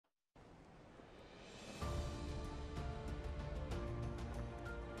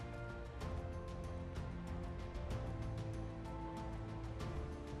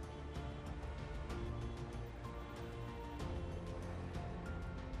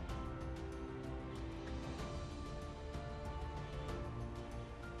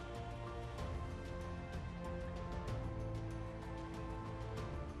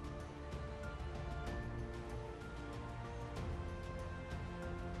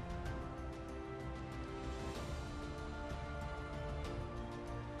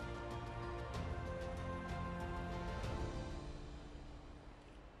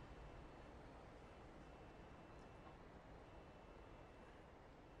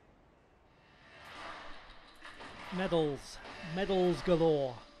Medals, medals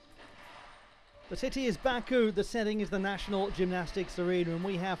galore. The city is Baku, the setting is the National Gymnastics Arena, and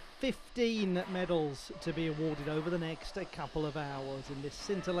we have 15 medals to be awarded over the next couple of hours in this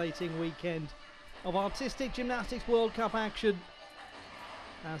scintillating weekend of Artistic Gymnastics World Cup action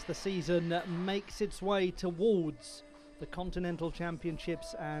as the season makes its way towards the Continental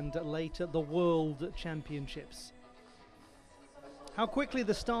Championships and later the World Championships. How quickly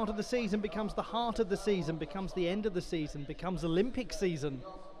the start of the season becomes the heart of the season, becomes the end of the season, becomes Olympic season.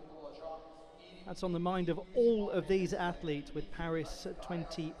 That's on the mind of all of these athletes, with Paris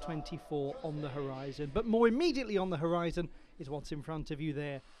 2024 on the horizon. But more immediately on the horizon is what's in front of you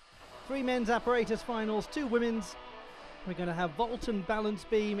there. 3 men's apparatus finals, 2 women's. We're going to have vault and balance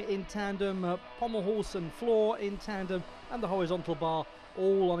beam in tandem, pommel horse and floor in tandem, and the horizontal bar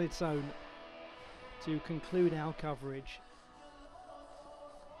all on its own to conclude our coverage.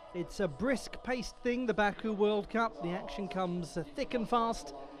 It's a brisk-paced thing, the Baku World Cup. The action comes thick and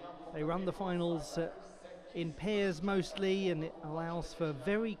fast. They run the finals in pairs mostly, and it allows for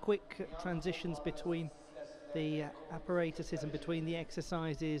very quick transitions between the apparatuses and between the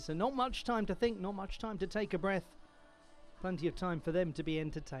exercises. And not much time to think, not much time to take a breath. Plenty of time for them to be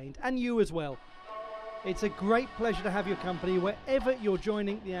entertained, and you as well. It's a great pleasure to have your company wherever you're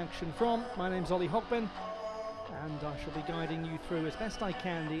joining the action from. My name's Ollie Hogben, and I shall be guiding you through as best I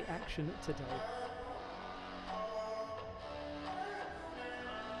can the action today.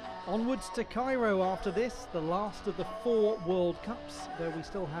 Onwards to Cairo after this, the last of the 4 World Cups, though we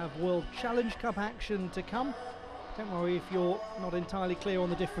still have World Challenge Cup action to come. Don't worry if you're not entirely clear on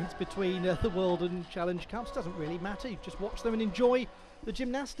the difference between the World and Challenge Cups. Doesn't really matter, you just watch them and enjoy the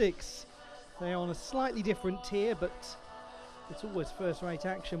gymnastics. They're on a slightly different tier, but it's always first-rate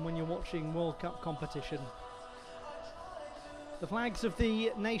action when you're watching World Cup competition. The flags of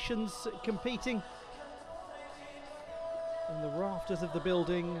the nations competing in the rafters of the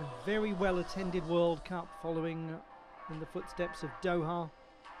building. Very well attended World Cup, following in the footsteps of Doha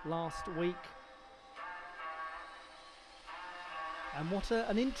last week. And what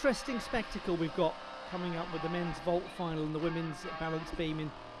an interesting spectacle we've got coming up with the men's vault final and the women's balance beam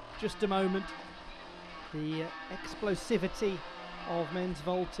in just a moment. The explosivity of men's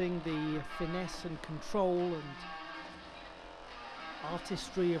vaulting, the finesse and control and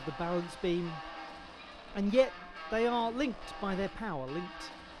artistry of the balance beam, and yet they are linked by their power,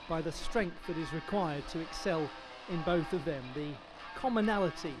 linked by the strength that is required to excel in both of them. The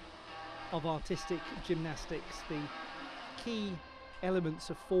commonality of artistic gymnastics, the key elements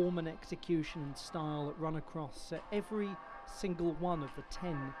of form and execution and style that run across every single one of the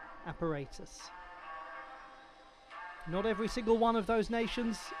 10 apparatus. Not every single one of those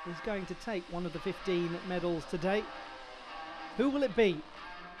nations is going to take one of the 15 medals today. Who will it be?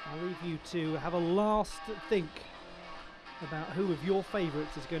 I'll leave you to have a last think about who of your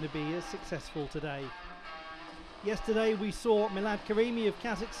favourites is going to be successful today. Yesterday we saw Milad Karimi of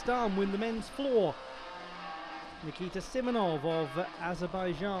Kazakhstan win the men's floor. Nikita Simonov of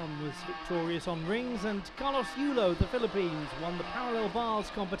Azerbaijan was victorious on rings, and Carlos Yulo of the Philippines won the parallel bars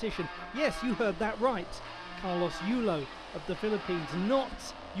competition. Yes, you heard that right. Carlos Yulo of the Philippines, not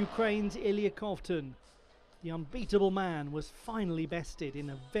Ukraine's Ilya Kovtun. The unbeatable man was finally bested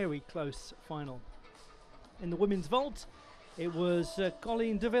in a very close final. In the women's vault, it was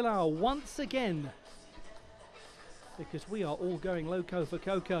Colleen de Villars once again, because we are all going loco for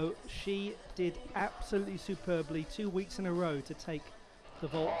Coco. She did absolutely superbly 2 weeks in a row to take the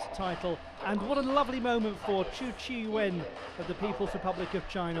vault title. And what a lovely moment for Chu Chi-Yuen of the People's Republic of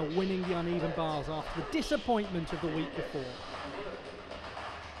China, winning the uneven bars after the disappointment of the week before.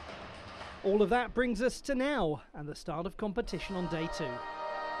 All of that brings us to now and the start of competition on day 2.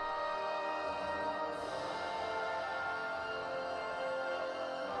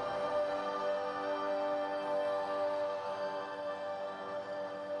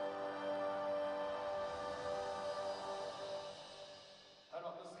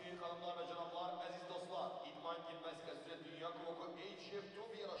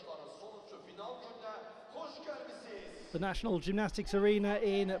 The National Gymnastics Arena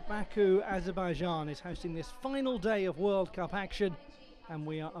in Baku, Azerbaijan is hosting this final day of World Cup action, and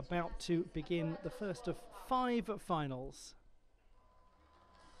we are about to begin the first of 5 finals.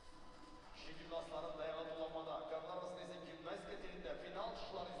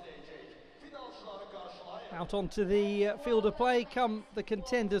 Out onto the field of play come the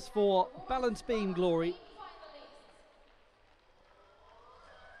contenders for balance beam glory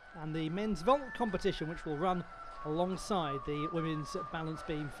and the men's vault competition, which will run alongside the women's balance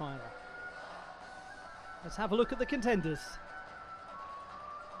beam final. Let's have a look at the contenders.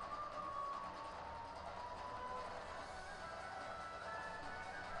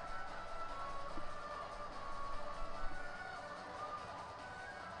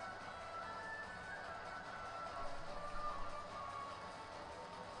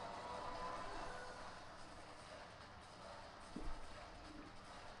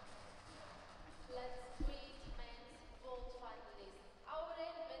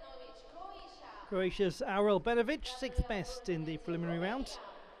 Croatia's Aurel Benovic, 6th best in the preliminary round.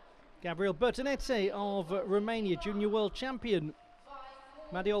 Gabriel Bertonete of Romania, junior world champion.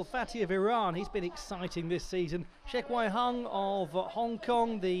 Mehdi Olfati of Iran, he's been exciting this season. Shek Wai Hung of Hong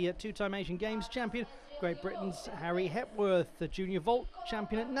Kong, the two-time Asian Games champion. Great Britain's Harry Hepworth, the junior vault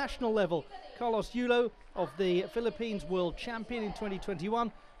champion at national level. Carlos Yulo of the Philippines, world champion in 2021.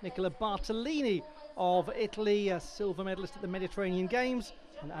 Nicola Bartolini of Italy, a silver medalist at the Mediterranean Games.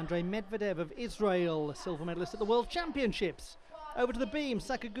 And Andrei Medvedev of Israel, a silver medalist at the World Championships. Over to the beam,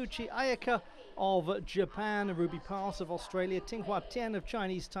 Sakaguchi Ayaka of Japan, Ruby Pass of Australia, Tinghua Tian of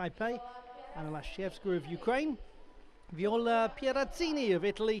Chinese Taipei, Anna Lashchevska of Ukraine, Viola Pierazzini of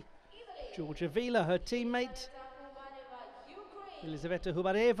Italy, Georgia Vila, her teammate, Elizaveta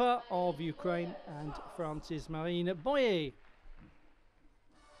Hubareva of Ukraine, and Francis Marine Boyer.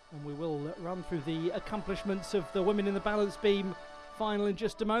 And we will run through the accomplishments of the women in the balance beam final in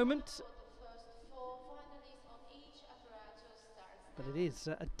just a moment. But it is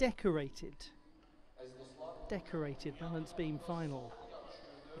a decorated balance beam final,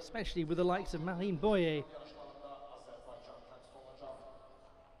 especially with the likes of Marine Boyer.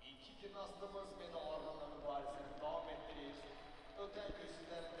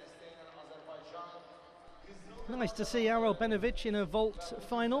 Nice to see Aurel Benovic in a vault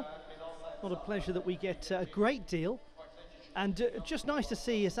final. Not a pleasure that we get a great deal. And just nice to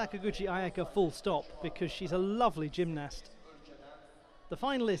see Sakaguchi Ayaka full stop, because she's a lovely gymnast. The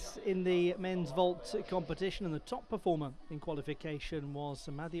finalists in the men's vault competition, and the top performer in qualification was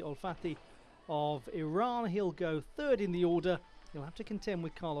Mehdi Olfati of Iran. He'll go third in the order. He'll have to contend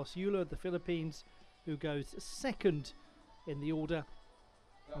with Carlos Yulo of the Philippines, who goes second in the order.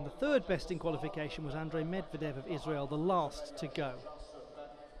 And the third best in qualification was Andrei Medvedev of Israel, the last to go.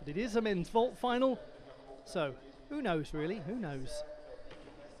 But it is a men's vault final, so who knows really, who knows?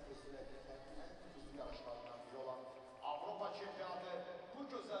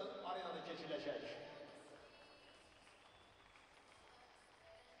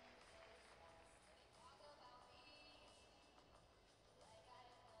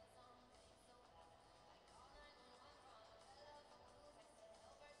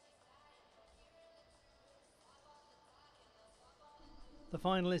 The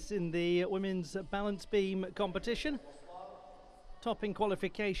finalists in the women's balance beam competition. Top in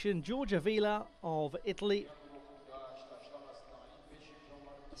qualification, Georgia Vila of Italy.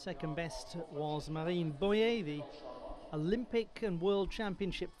 Second best was Marine Boyer, the Olympic and World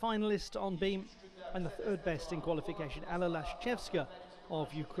Championship finalist on beam. And the third best in qualification, Anna Lashchevska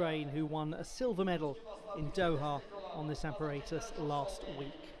of Ukraine, who won a silver medal in Doha on this apparatus last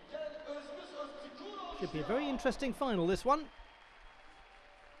week. Should be a very interesting final, this one.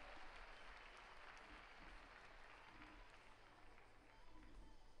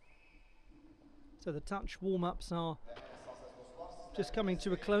 So the touch warm-ups are just coming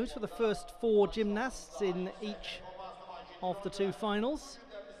to a close for the first 4 gymnasts in each of the 2 finals.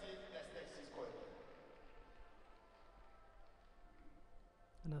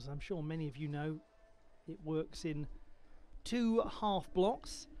 And as I'm sure many of you know, it works in 2 half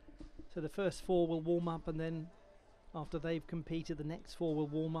blocks. So the first 4 will warm up, and then after they've competed, the next 4 will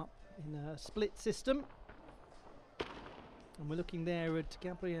warm up in a split system. And we're looking there at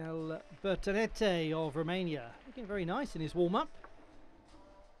Gabriel Bertonete of Romania, looking very nice in his warm-up.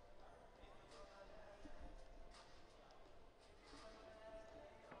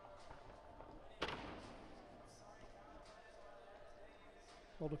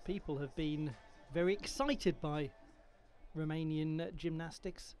 A lot of people have been very excited by Romanian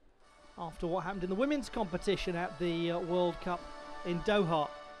gymnastics after what happened in the women's competition at the World Cup in Doha.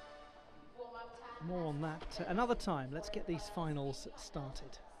 More on that another time. Let's get these finals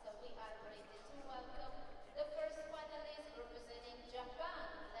started.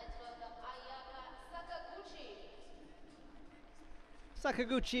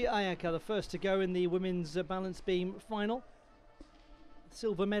 Sakaguchi Ayaka, the first to go in the women's balance beam final.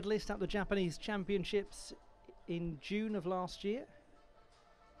 Silver medalist at the Japanese Championships in June of last year.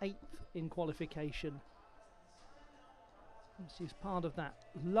 8th in qualification. She was part of that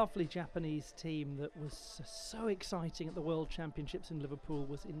lovely Japanese team that was so exciting at the World Championships in Liverpool,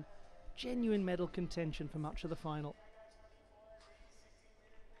 was in genuine medal contention for much of the final.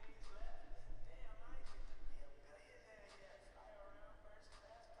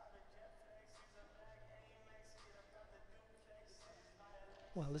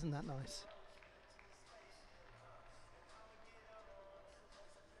 Well, isn't that nice?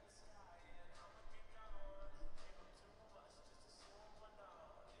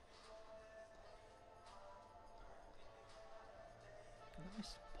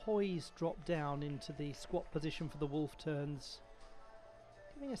 Nice poised drop down into the squat position for the wolf turns,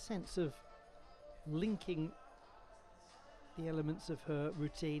 giving a sense of linking the elements of her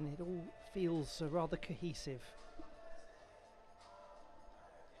routine. It all feels rather cohesive.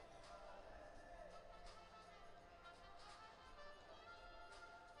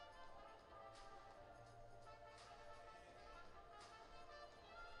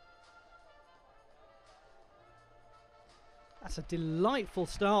 That's a delightful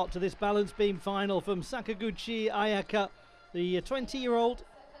start to this balance beam final from Sakaguchi Ayaka, the 20-year-old.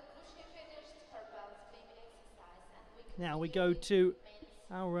 Now we go to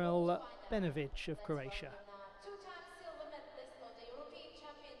Aurel Benovic of Croatia. Two-time silver medalist of the European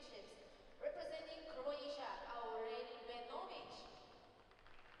Championships, representing Croatia, Aurel Benovic.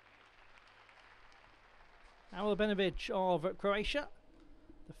 Aurel Benovic of Croatia,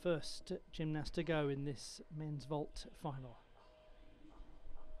 the first gymnast to go in this men's vault final.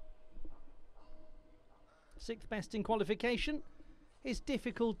 Sixth best in qualification. His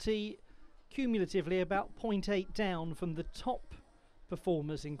difficulty cumulatively about 0.8 down from the top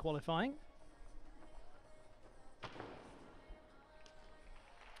performers in qualifying.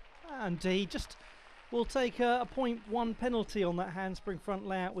 And he just will take a 0.1 penalty on that handspring front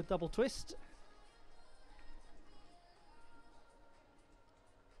layout with double twist.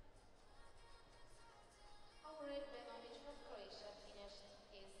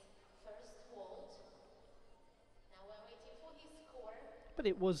 But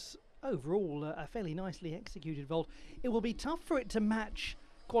it was overall a fairly nicely executed vault. It will be tough for it to match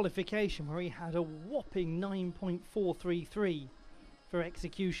qualification, where he had a whopping 9.433 for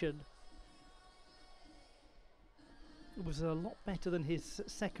execution. It was a lot better than his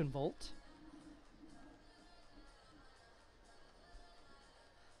second vault.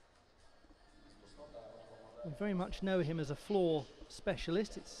 We very much know him as a floor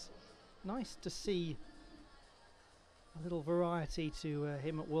specialist. It's nice to see a little variety to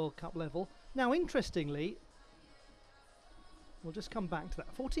him at World Cup level. Now, interestingly, we'll just come back to that.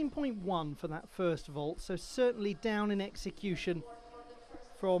 14.1 for that first vault, so certainly down in execution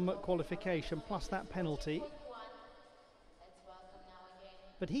from qualification, plus that penalty.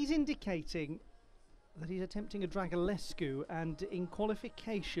 But he's indicating that he's attempting a Dragulescu, and in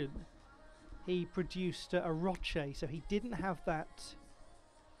qualification he produced a Roche, so he didn't have that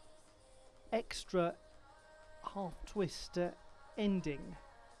extra half twist ending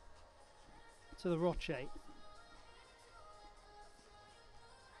to the Roche.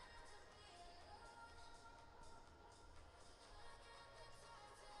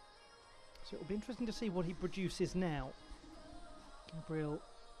 So it'll be interesting to see what he produces now. Gabriel,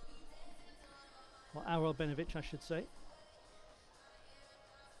 or Aurel Benovic, I should say.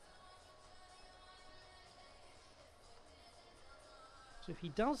 So if he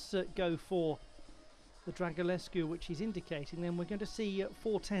does go for the Dragulescu, which he's indicating, then we're going to see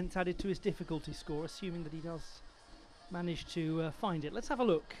 4/10 added to his difficulty score, assuming that he does manage to find it. Let's have a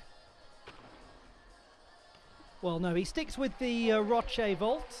look. Well, no, he sticks with the Roche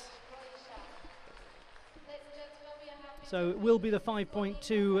vault. So it will be the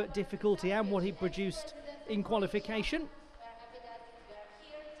 5.2 difficulty and what he produced in qualification.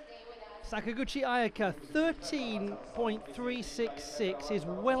 Sakaguchi Ayaka, 13.366 is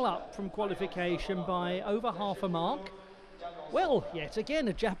well up from qualification by over half a mark. Well, yet again,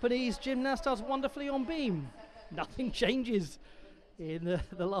 a Japanese gymnast does wonderfully on beam. Nothing changes in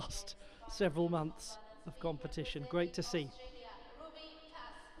the last several months of competition. Great to see.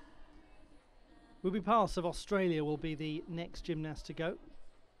 Ruby Pass of Australia will be the next gymnast to go.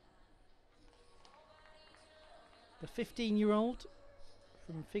 The 15-year-old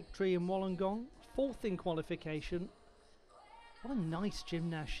from Fig Tree in Wollongong, fourth in qualification. What a nice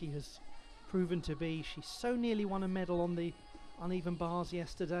gymnast she has proven to be. She so nearly won a medal on the uneven bars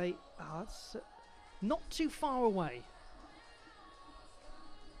yesterday. It's not too far away.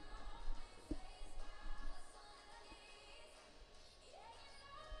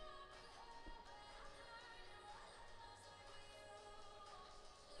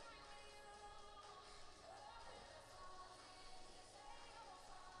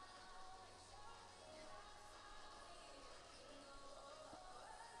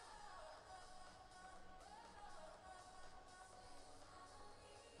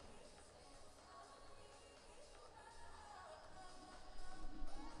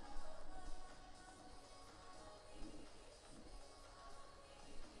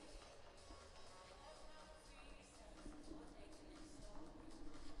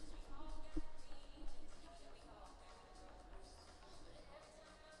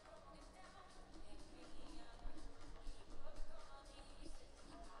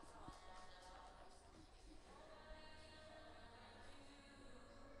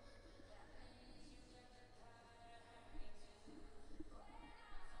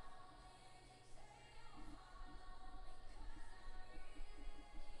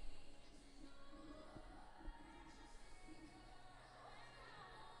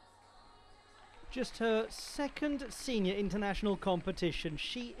 Just her second senior international competition.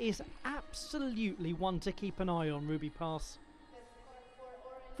 She is absolutely one to keep an eye on, Ruby Pass.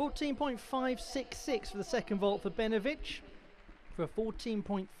 14.566 for the second vault for Benovic, for a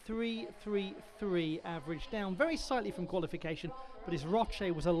 14.333 average, down very slightly from qualification, but his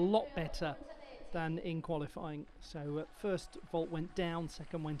Roche was a lot better than in qualifying. So first vault went down,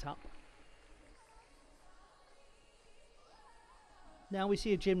 second went up. Now we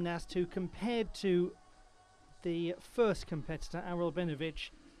see a gymnast who, compared to the first competitor, Aurel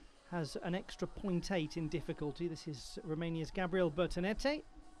Benovic, has an extra 0.8 in difficulty. This is Romania's Gabriel Bertonete.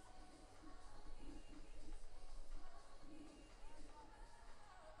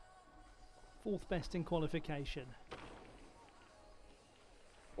 Fourth best in qualification.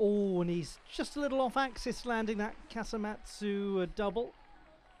 Oh, and he's just a little off axis, landing that Kasamatsu double.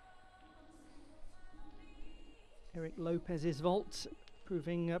 Eric Lopez's vault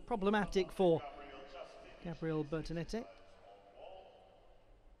proving problematic for Gabriel Bertonete.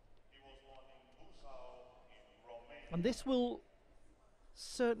 And this will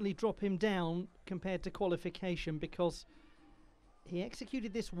certainly drop him down compared to qualification, because he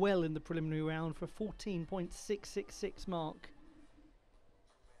executed this well in the preliminary round for a 14.666 mark.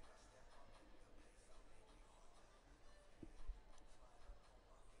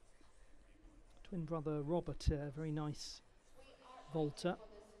 Twin brother Robert, very nice vaulter.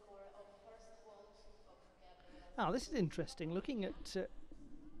 This is interesting. Looking at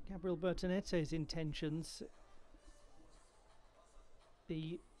Gabriel Bertonete's intentions,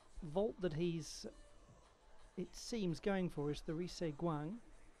 the vault that he's, it seems, going for is the Rise Guang,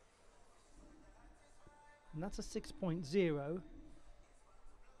 and that's a 6.0.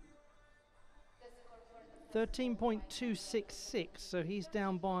 13.266, so he's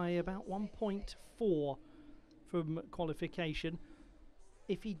down by about 1.4 from qualification.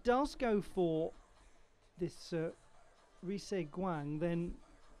 If he does go for this Rise Guang, then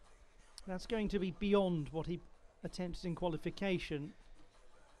that's going to be beyond what he attempted in qualification,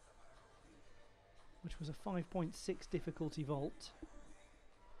 which was a 5.6 difficulty vault.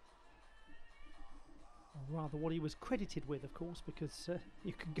 Or rather, what he was credited with, of course, because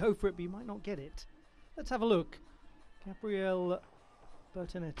you can go for it, but you might not get it. Let's have a look. Gabriel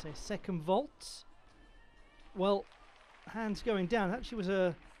Bertonete, second vault. Well, hands going down. Actually, was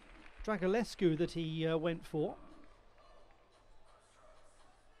a Dragulescu that he went for.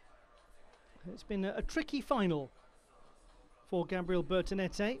 It's been a tricky final for Gabriel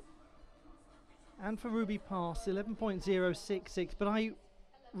Bertonete and for Ruby Pass, 11.066. But I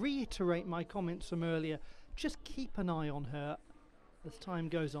reiterate my comments from earlier. Just keep an eye on her as time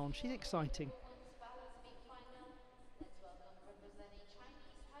goes on. She's exciting.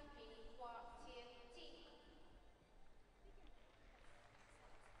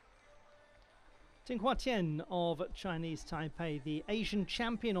 Ting Hua Tian of Chinese Taipei, the Asian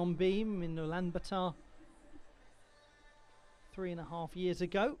champion on beam in Ulaanbaatar 3.5 years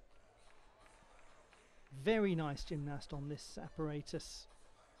ago. Very nice gymnast on this apparatus.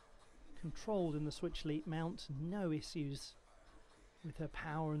 Controlled in the switch leap mount, no issues with her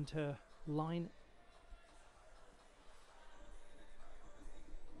power and her line.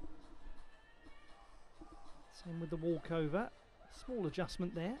 Same with the walkover, small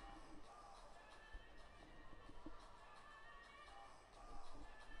adjustment there.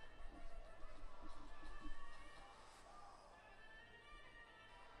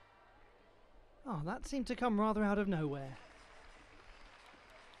 Oh, that seemed to come rather out of nowhere.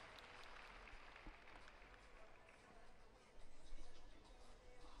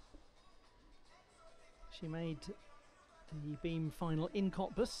 She made the beam final in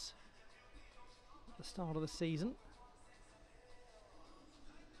Cottbus at the start of the season.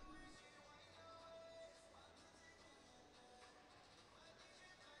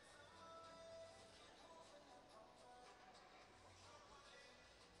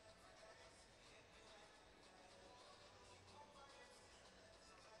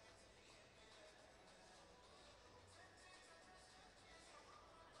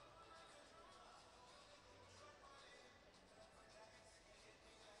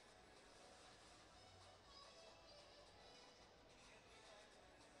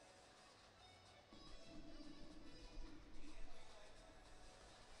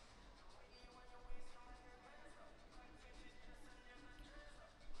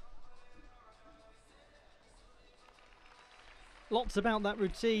 Lots about that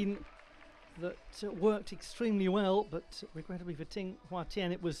routine that worked extremely well, but regrettably for Ting Hua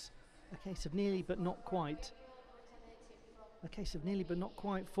Tian, it was a case of nearly but not quite. A case of nearly but not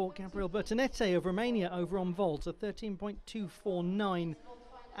quite for Gabriel Bertonete of Romania over on vault, a 13.249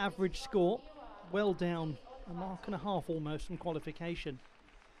 average score. well down, a mark and a half almost from qualification.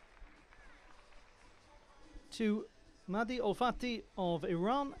 To Madi Olfati of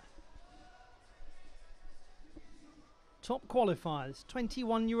Iran. Top qualifiers,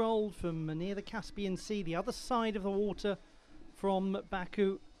 21-year-old from near the Caspian Sea, the other side of the water from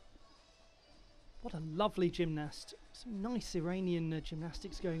Baku. What a lovely gymnast. Some nice Iranian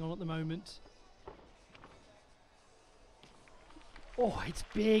gymnastics going on at the moment. Oh, it's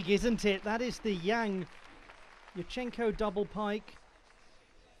big, isn't it? That is the Yang Yurchenko double pike.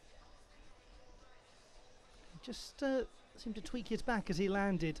 He just seemed to tweak his back as he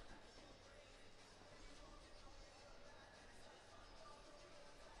landed.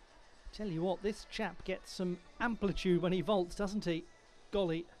 Tell you what, this chap gets some amplitude when he vaults, doesn't he?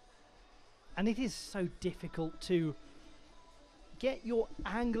 Golly. And it is so difficult to get your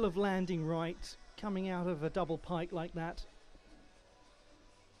angle of landing right coming out of a double pike like that.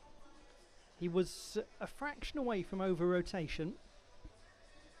 He was a fraction away from over rotation,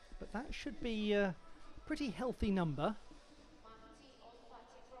 but that should be a pretty healthy number.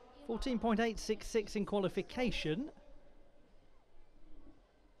 14.866 in qualification.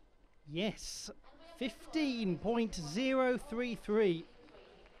 Yes, 15.033.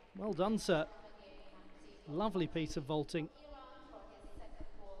 Well done, sir. Lovely piece of vaulting.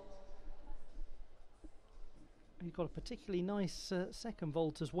 He got a particularly nice second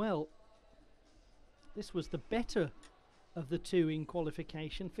vault as well. This was the better of the two in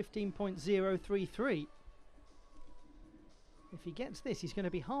qualification, 15.033. If he gets this, he's going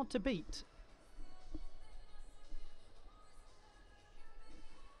to be hard to beat.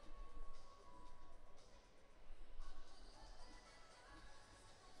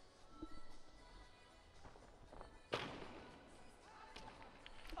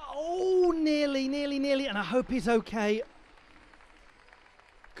 Oh, nearly, and I hope he's okay.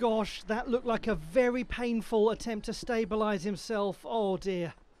 Gosh, that looked like a very painful attempt to stabilise himself. Oh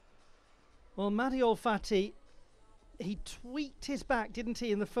dear. Well, Madi Olfati, he tweaked his back, didn't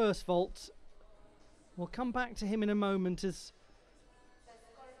he, in the first vault. We'll come back to him in a moment as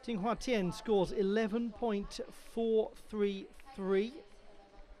Tinghua Tien scores 11.433.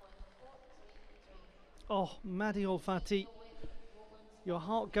 Oh, Madi Olfati, your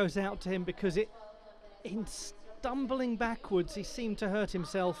heart goes out to him because in stumbling backwards, he seemed to hurt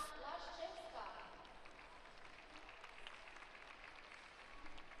himself.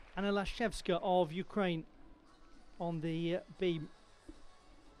 Anna Lashchevska of Ukraine on the beam.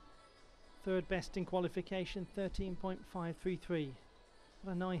 Third best in qualification, 13.533.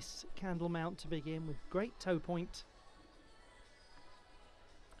 What a nice candle mount to begin with. Great toe point.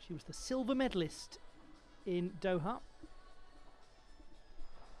 She was the silver medalist in Doha.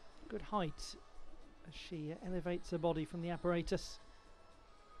 Good height as she elevates her body from the apparatus.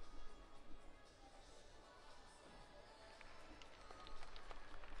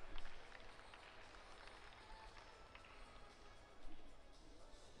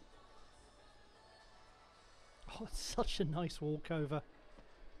 Oh, it's such a nice walkover.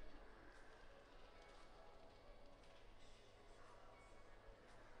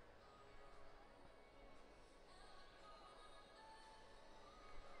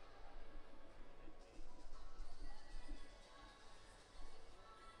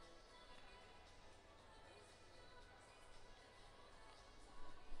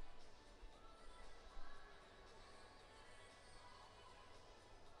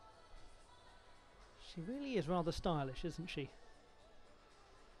 She really is rather stylish, isn't she?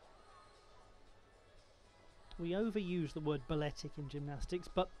 We overuse the word balletic in gymnastics,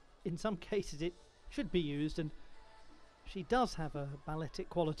 but in some cases it should be used, and she does have a balletic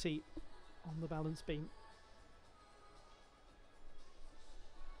quality on the balance beam.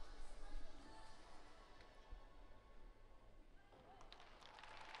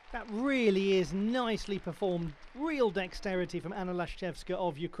 That really is nicely performed. Real dexterity from Anna Lashchevska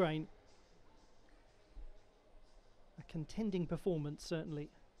of Ukraine. A contending performance, certainly.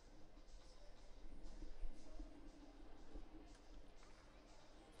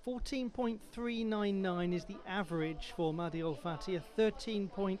 .399 is the average for Madi Olfati, a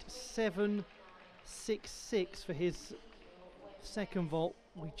 13.766 for his second vault.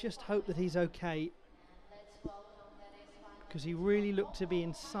 We just hope that he's okay, because he really looked to be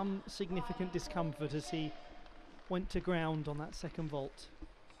in some significant discomfort as he went to ground on that second vault.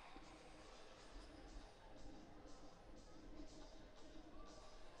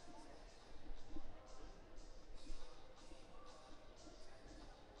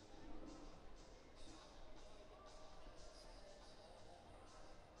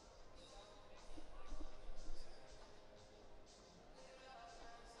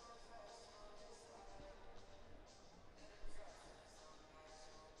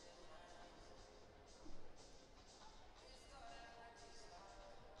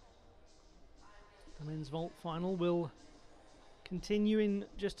 men's vault final will continue in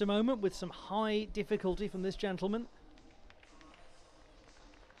just a moment with some high difficulty from this gentleman.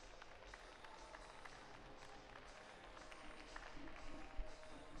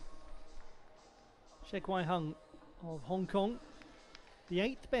 Shek Wai Hung of Hong Kong, the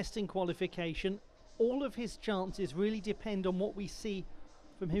 8th best in qualification. All of his chances really depend on what we see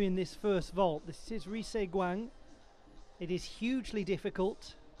from him in this first vault. This is Rise Guang. It is hugely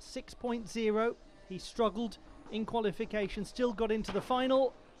difficult. 6.0. He struggled in qualification, still got into the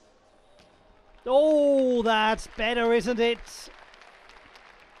final. Oh, that's better, isn't it?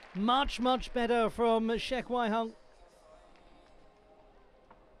 Much, much better from Shek Wai Hung.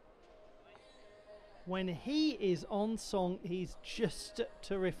 When he is on song, he's just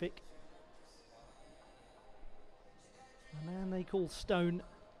terrific. The man they call Stone,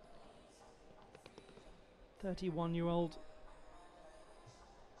 31-year-old.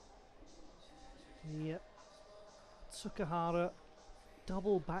 The Tsukahara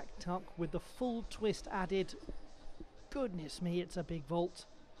double back tuck with the full twist added. Goodness me, it's a big vault.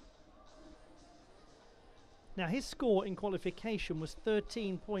 Now his score in qualification was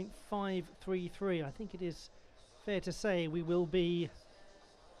 13.533. I think it is fair to say we will be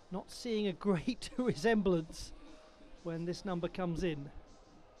not seeing a great resemblance when this number comes in.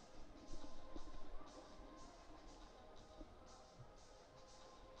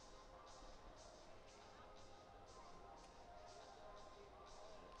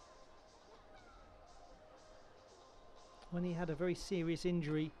 When he had a very serious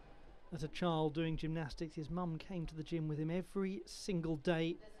injury as a child doing gymnastics, his mum came to the gym with him every single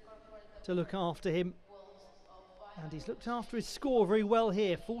day to look after him. And he's looked after his score very well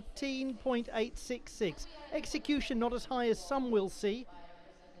here, 14.866. Execution not as high as some will see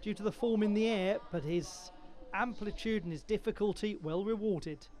due to the form in the air, but his amplitude and his difficulty well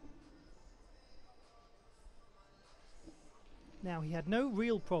rewarded. Now, he had no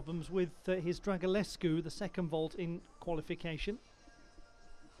real problems with his Dragulescu, the second vault in qualification.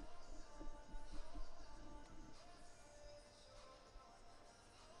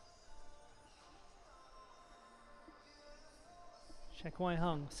 Shek Wai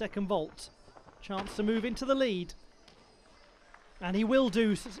Hung, second vault, chance to move into the lead. And he will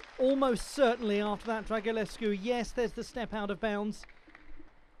do almost certainly after that Dragulescu. Yes, there's the step out of bounds,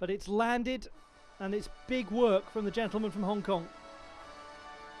 but it's landed. And it's big work from the gentleman from Hong Kong.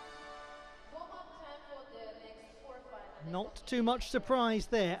 Not too much surprise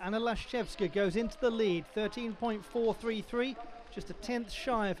there. Anna Lashchevska goes into the lead, 13.433, just a 10th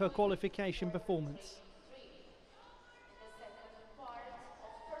shy of her qualification performance.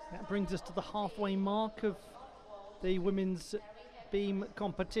 That brings us to the halfway mark of the women's beam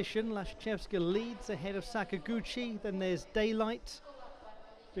competition. Lashchevska leads ahead of Sakaguchi, then there's Daylight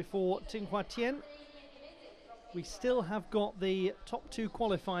before Tinghua Tien. We still have got the top two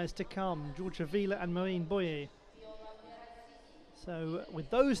qualifiers to come, Georgia Vila and Marine Boyer. So with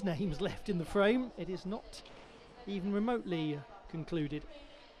those names left in the frame, it is not even remotely concluded.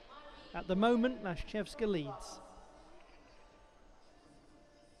 At the moment, Lashchevska leads.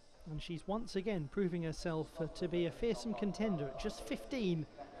 And she's once again proving herself to be a fearsome contender at just 15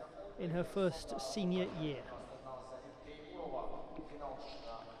 in her first senior year.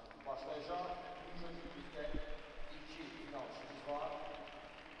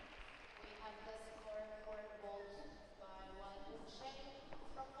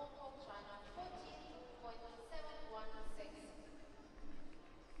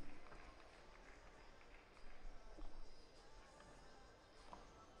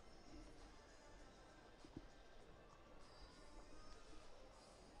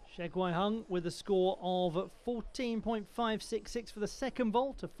 Shek Wai Hung with a score of 14.566 for the second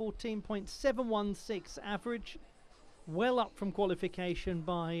vault, a 14.716 average, well up from qualification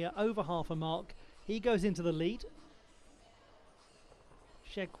by over half a mark. He goes into the lead.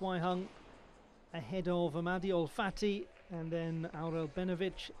 Shek Wai Hung ahead of Amadi Olfati and then Aurel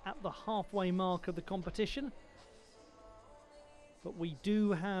Benovic at the halfway mark of the competition. But we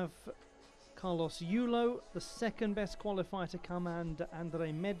do have Carlos Yulo, the second best qualifier to come, and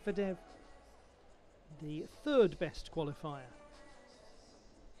Andrei Medvedev, the third best qualifier.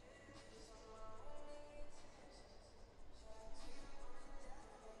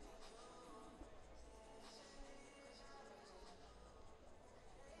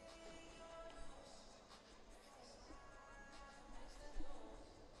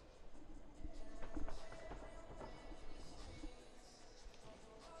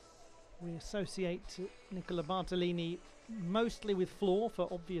 We associate Nicola Bartolini mostly with floor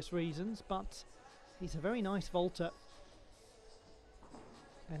for obvious reasons, but he's a very nice vaulter.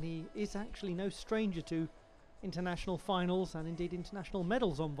 And he is actually no stranger to international finals and indeed international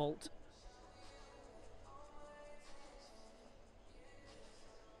medals on vault.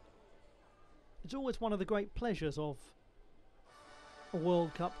 It's always one of the great pleasures of a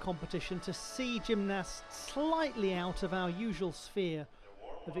World Cup competition to see gymnasts slightly out of our usual sphere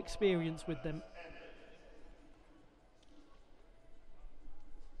of experience with them.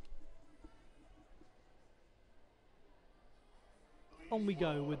 On we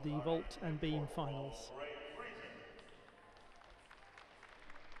go with the vault and beam finals.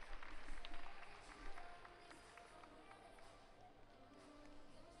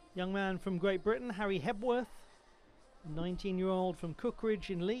 Young man from Great Britain, Harry Hepworth, 19-year-old from Cookridge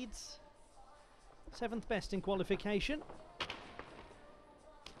in Leeds, 7th best in qualification.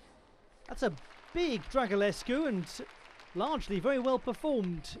 That's a big Dragulescu and largely very well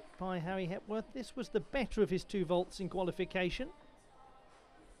performed by Harry Hepworth. This was the better of his 2 vaults in qualification.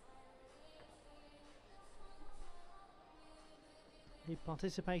 He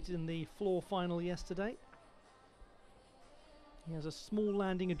participated in the floor final yesterday. He has a small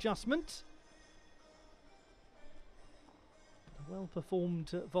landing adjustment. A well-performed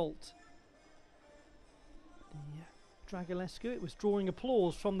vault. The Dragulescu, it was drawing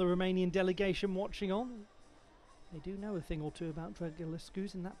applause from the Romanian delegation watching on. They do know a thing or two about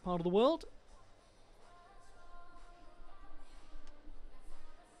Dragulescus in that part of the world.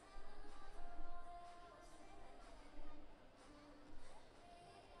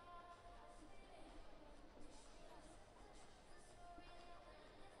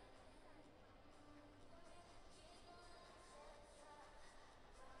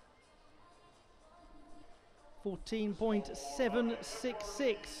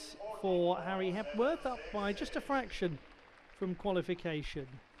 .766 for Harry Hepworth, up by just a fraction from qualification.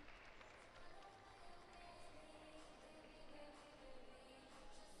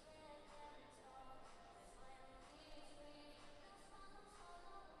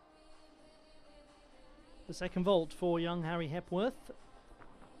 The second vault for young Harry Hepworth.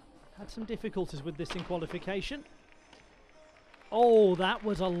 Had some difficulties with this in qualification. Oh, that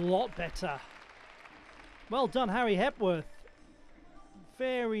was a lot better. Well done, Harry Hepworth.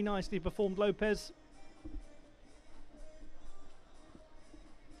 Very nicely performed, Lopez.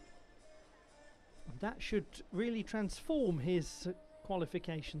 And that should really transform his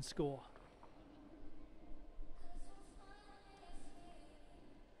qualification score.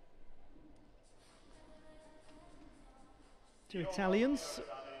 Two Italians.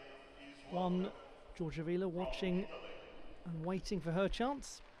 One, Giorgia Villa, watching and waiting for her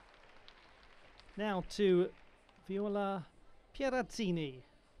chance. Now to Viola Pierazzini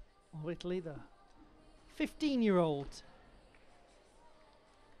of Italy, the 15-year-old.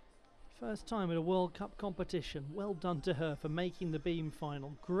 First time at a World Cup competition. Well done to her for making the beam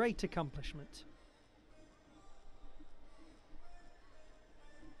final. Great accomplishment.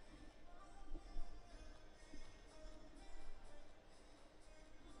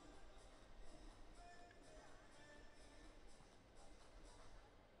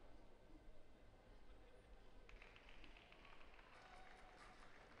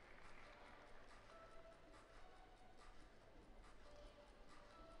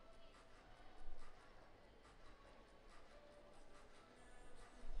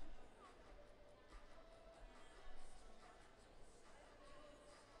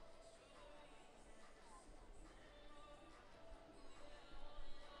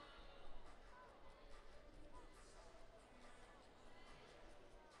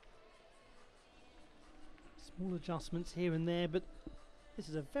 Small adjustments here and there, but this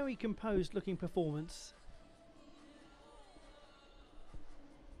is a very composed looking performance.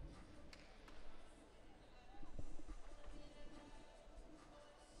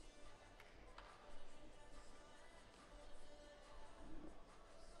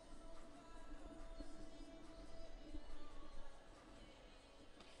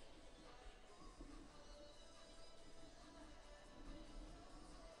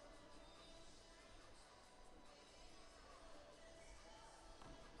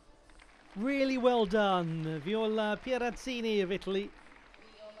 Really well done, Viola Pierazzini of Italy.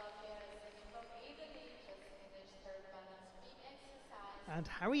 And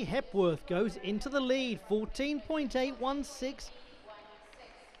Harry Hepworth goes into the lead, 14.816.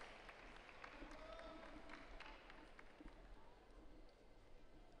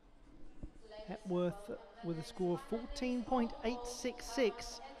 Hepworth with a score of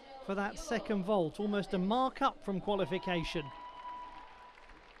 14.866 for that second vault, almost a mark up from qualification.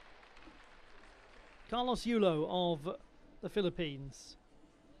 Carlos Yulo of the Philippines.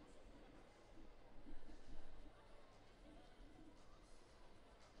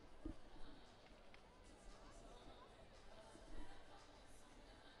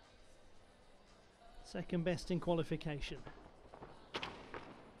 second best in qualification.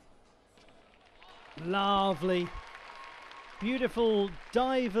 Lovely. Beautiful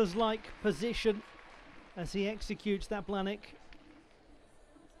divers-like position as he executes that Blanik.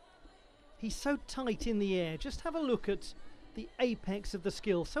 He's so tight in the air. Just have a look at the apex of the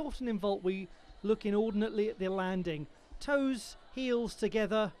skill. So often in vault we look inordinately at the landing. Toes, heels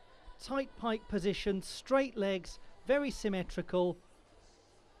together, tight pike position, straight legs, very symmetrical.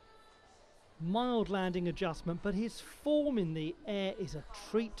 Mild landing adjustment, but his form in the air is a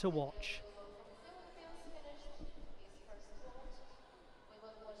treat to watch.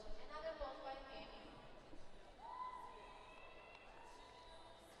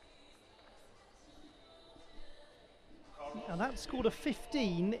 And that scored a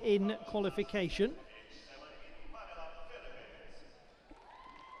 15 in qualification.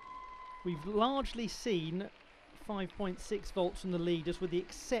 We've largely seen 5.6 volts from the leaders, with the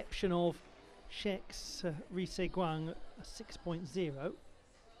exception of Shek's Riseguang 6.0.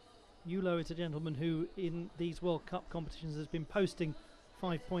 Yulo is a gentleman who in these World Cup competitions has been posting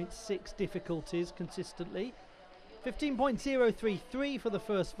 5.6 difficulties consistently. 15.033 for the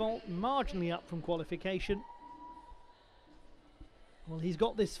first vault, marginally up from qualification. Well, he's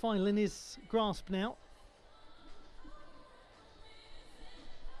got this final in his grasp now.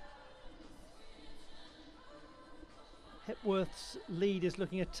 Hepworth's lead is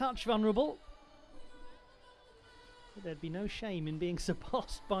looking a touch vulnerable, but there'd be no shame in being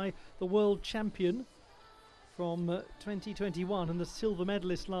surpassed by the world champion from 2021 and the silver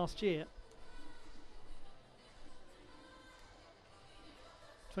medalist last year.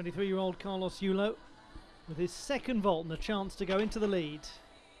 23-year-old Carlos Yulo with his second vault and a chance to go into the lead.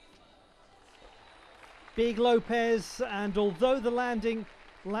 Big Lopez, and although the landing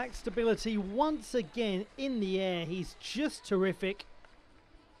lacked stability once again in the air, he's just terrific.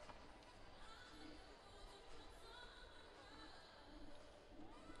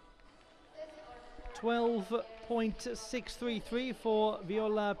 .633 for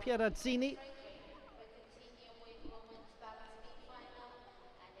Viola Pierazzini.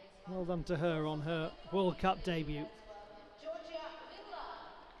 Well done to her on her World Cup debut.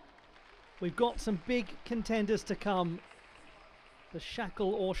 We've got some big contenders to come. The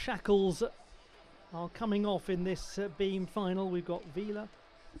shackle or shackles are coming off in this beam final. We've got Vila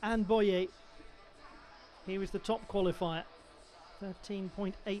and Boyer. Here is the top qualifier,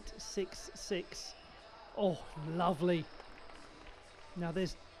 13.866. Oh, lovely. Now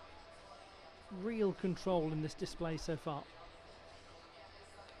there's real control in this display so far.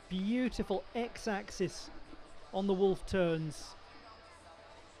 Beautiful X-axis on the wolf turns.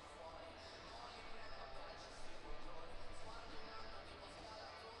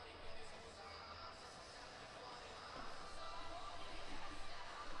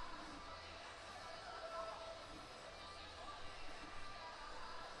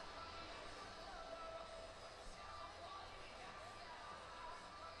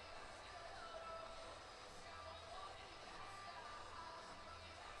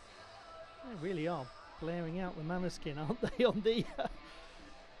 They really are blaring out the Maneskin, aren't they, on the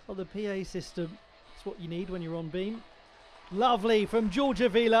PA system? It's what you need when you're on beam. Lovely from Georgia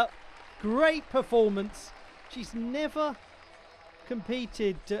Vila. Great performance. She's never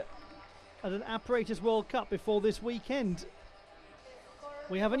competed at an Apparatus World Cup before this weekend.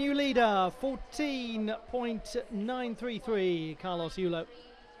 We have a new leader, 14.933, Carlos Yulo.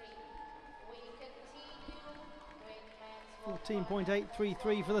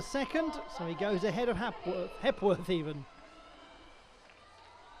 14.833 for the second, so he goes ahead of Hepworth even.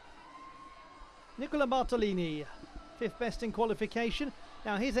 Nicola Bartolini, fifth best in qualification.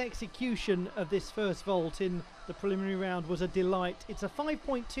 Now his execution of this first vault in the preliminary round was a delight. It's a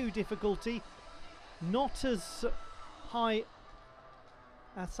 5.2 difficulty, not as high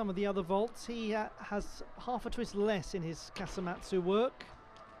as some of the other vaults. He has half a twist less in his Kasamatsu work,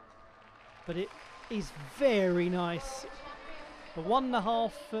 but it is very nice. A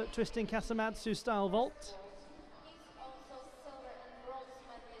 1.5 twisting Kasamatsu style vault. He's also silver and bronze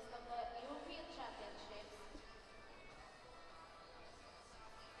medalist of the European Championships.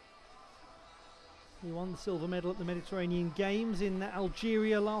 He won the silver medal at the Mediterranean Games in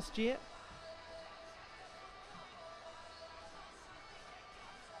Algeria last year.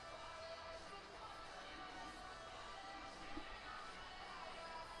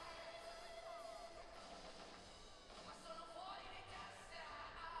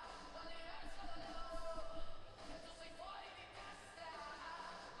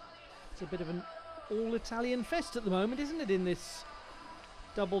 It's a bit of an all-Italian fest at the moment, isn't it, in this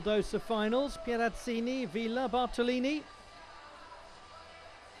double dose of finals? Pierazzini, Vila, Bartolini.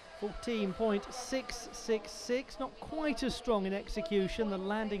 14.666, not quite as strong in execution, the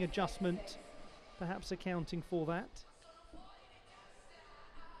landing adjustment perhaps accounting for that.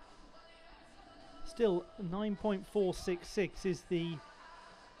 Still, 9.466 is the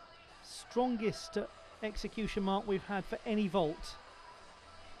strongest execution mark we've had for any vault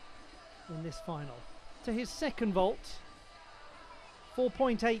in this final. To his second vault,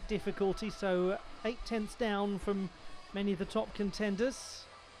 4.8 difficulty, so 0.8 down from many of the top contenders.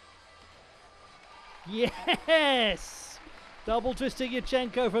 Yes! Double twisting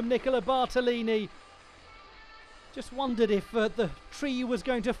Yurchenko from Nicola Bartolini. Just wondered if the tree was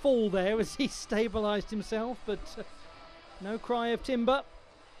going to fall there as he stabilised himself, but no cry of timber.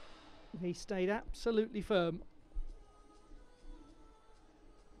 He stayed absolutely firm.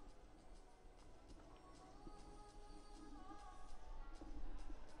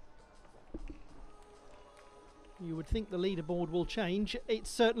 You would think the leaderboard will change. It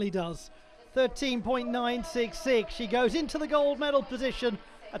certainly does. 13.966. She goes into the gold medal position.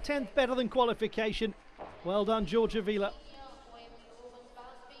 A 10th better than qualification. Well done, Georgia Vila.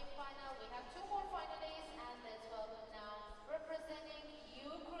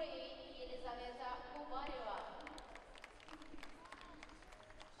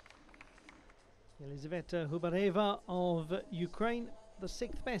 Elizaveta Hubareva of Ukraine, the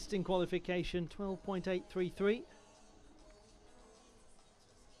 6th best in qualification, 12.833.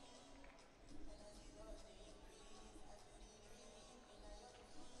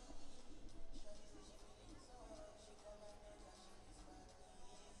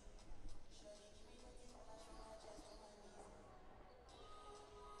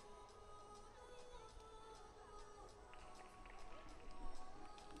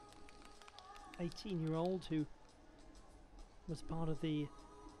 Year-old who was part of the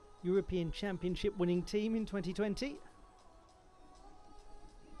European Championship winning team in 2020.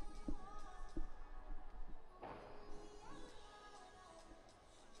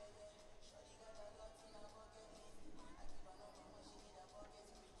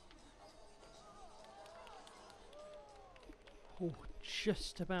 Oh,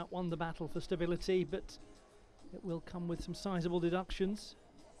 just about won the battle for stability, but it will come with some sizable deductions.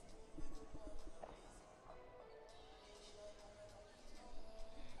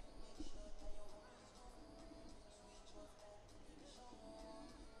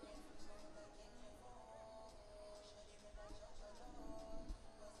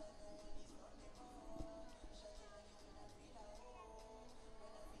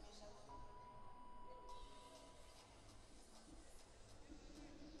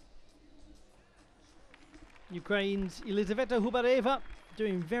 Ukraine's Elizaveta Hubareva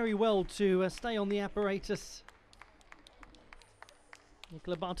doing very well to stay on the apparatus.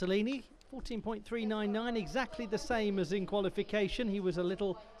 Nicola Bartolini, 14.399, exactly the same as in qualification. He was a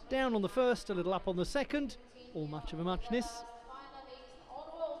little down on the first, a little up on the second. All much of a muchness.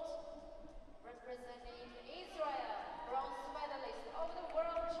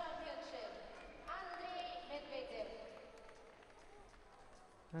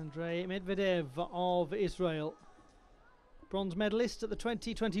 Andrei Medvedev of Israel, bronze medalist at the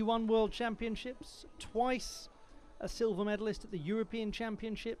 2021 World Championships, twice a silver medalist at the European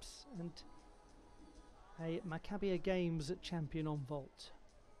Championships, and a Maccabea Games champion on vault.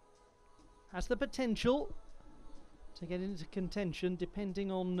 Has the potential to get into contention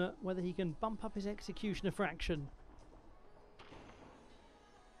depending on whether he can bump up his execution a fraction.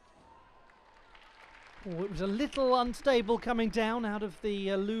 Oh, it was a little unstable coming down out of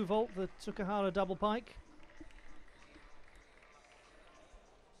the Lu vault, the Tsukahara double pike.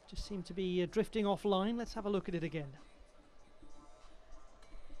 Just seemed to be drifting offline. Let's have a look at it again.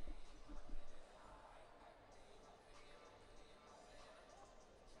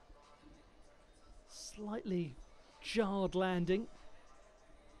 Slightly jarred landing.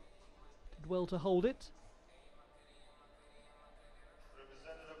 Did well to hold it.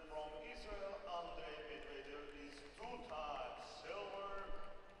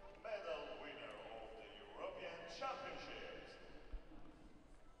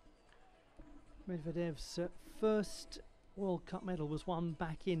 Medvedev's first World Cup medal was won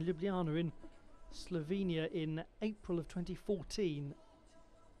back in Ljubljana in Slovenia in April of 2014.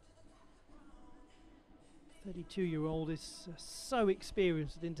 32-year-old is so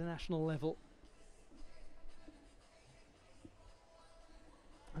experienced at international level.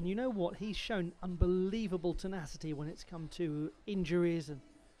 And you know what? He's shown unbelievable tenacity when it's come to injuries and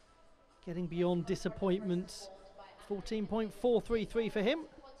getting beyond disappointments. 14.433 for him.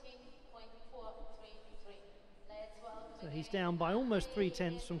 So he's down by almost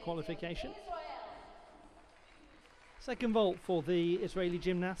 3/10 from qualification. Second vault for the Israeli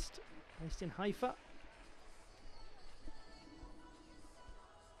gymnast based in Haifa.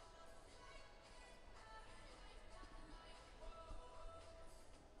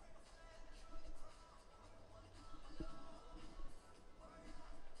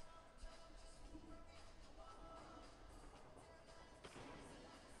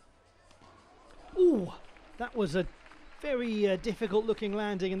 Ooh, that was a very difficult looking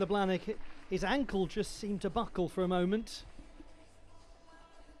landing in the Blanik. His ankle just seemed to buckle for a moment.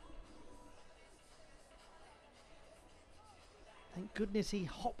 Thank goodness he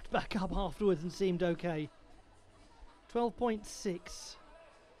hopped back up afterwards and seemed okay. 12.6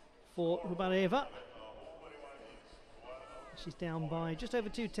 for Rubareva. She's down by just over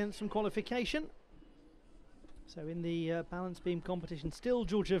 2/10 from qualification. So in the balance beam competition, still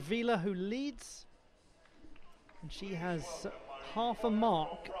Georgia Vila who leads. And she has half a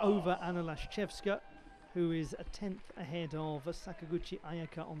mark over Anna Lashchevska, who is a 10th ahead of Sakaguchi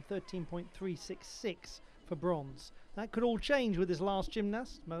Ayaka on 13.366 for bronze. That could all change with his last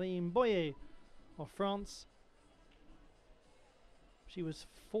gymnast, Marine Boyer of France. She was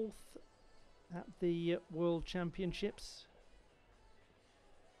 4th at the World Championships.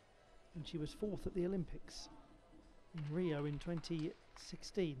 And she was 4th at the Olympics in Rio in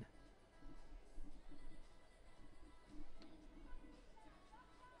 2016.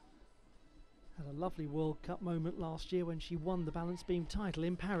 Had a lovely World Cup moment last year when she won the balance beam title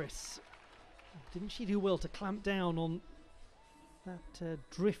in Paris. Didn't she do well to clamp down on that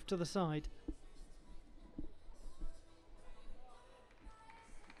drift to the side?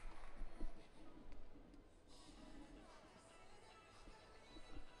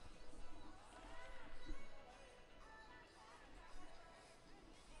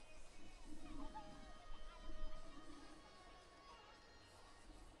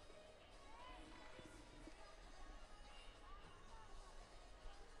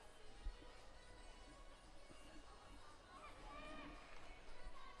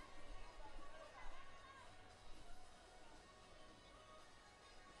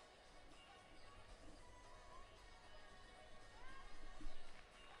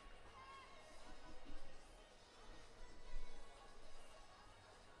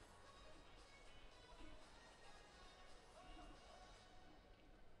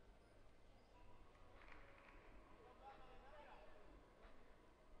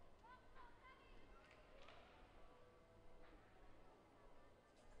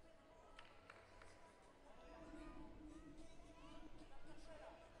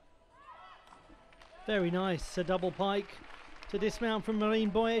 Very nice, a double pike to dismount from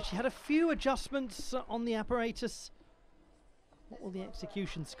Marine Boyer. She had a few adjustments on the apparatus. What will the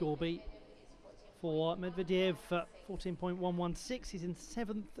execution score be for Medvedev? 14.116. He's in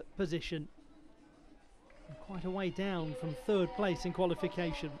 7th position. And quite a way down from 3rd place in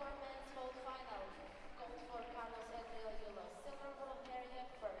qualification.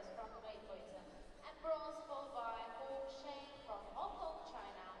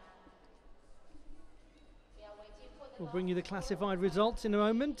 We'll bring you the classified results in a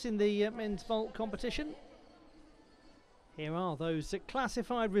moment in the men's vault competition. Here are those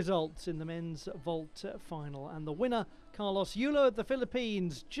classified results in the men's vault final. And the winner, Carlos Yulo of the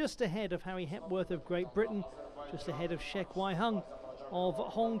Philippines, just ahead of Harry Hepworth of Great Britain, just ahead of Shek Wai-hung of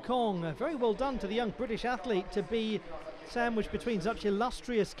Hong Kong. Very well done to the young British athlete to be sandwiched between such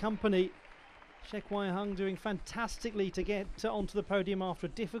illustrious company. Shek Wai-hung doing fantastically to get onto the podium after a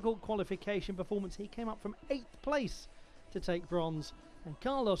difficult qualification performance. He came up from 8th place to take bronze. And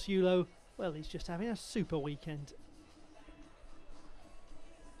Carlos Yulo, well, he's just having a super weekend.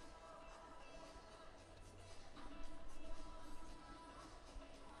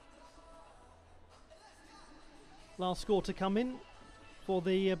 Last score to come in for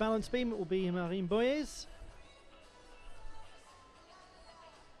the balance beam, it will be Marine Boyer's.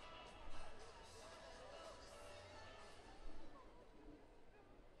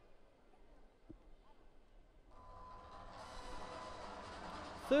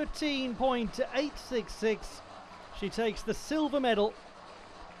 .866. She takes the silver medal.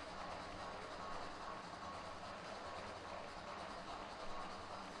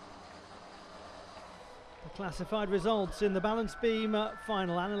 The classified results in the balance beam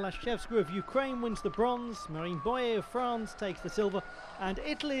final. Anna Lashchevska of Ukraine wins the bronze. Marine Boyer of France takes the silver. And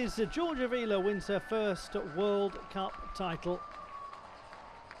Italy's Georgia Vila wins her first World Cup title.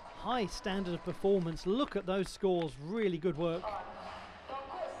 High standard of performance. Look at those scores. Really good work.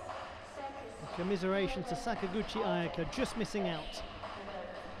 Commiserations to Sakaguchi Ayaka, just missing out.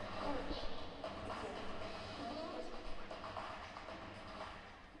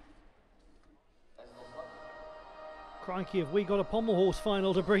 Crikey, have we got a pommel horse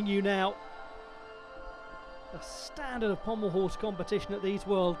final to bring you now. The standard of pommel horse competition at these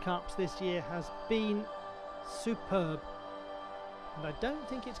World Cups this year has been superb. And I don't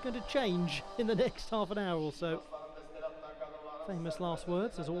think it's going to change in the next half an hour or so. Famous last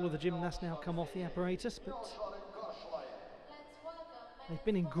words as all of the gymnasts now come off the apparatus, but they've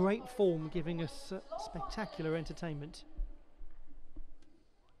been in great form, giving us spectacular entertainment.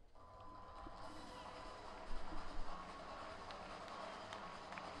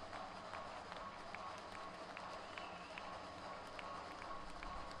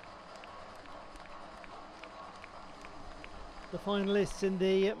 The finalists in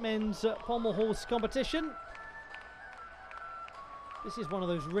the men's pommel horse competition. This is one of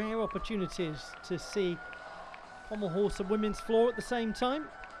those rare opportunities to see pommel horse and women's floor at the same time,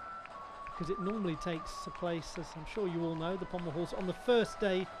 because it normally takes place, as I'm sure you all know, the pommel horse on the first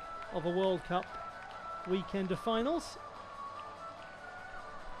day of a World Cup weekend of finals.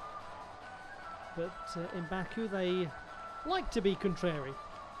 But in Baku they like to be contrary.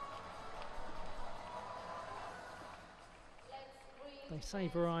 They say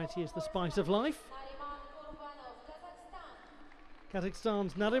variety is the spice of life.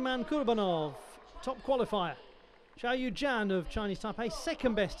 Kazakhstan's Nariman Kurbanov, top qualifier. Xiaoyu Jan of Chinese Taipei,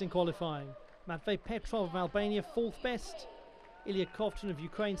 second best in qualifying. Matvey Petrov of Albania, fourth best. Ilya Kovtun of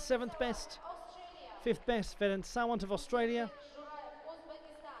Ukraine, seventh best. Fifth best, Ferenc Sawant of Australia.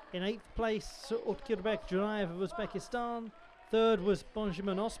 In eighth place, Utkirbek Jurayev of Uzbekistan. Third was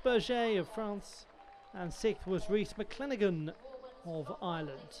Benjamin Osberger of France. And sixth was Rhys McClenaghan of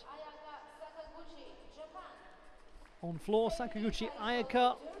Ireland. On floor, Sakaguchi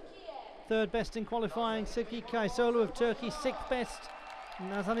Ayaka, third best in qualifying. Sergei Kaisolu of Turkey, sixth best.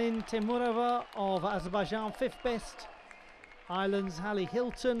 Nazanin Temurova of Azerbaijan, fifth best. Ireland's Hallie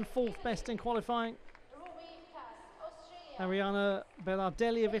Hilton, fourth best in qualifying. Ariana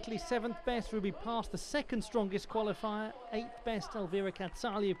Bellardelli of Italy, seventh best. Ruby Pass, the second strongest qualifier, eighth best. Elvira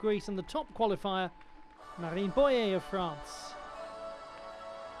Katsali of Greece, and the top qualifier, Marine Boyer of France.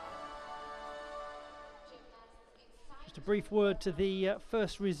 Just a brief word to the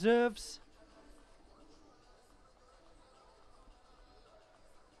first reserves.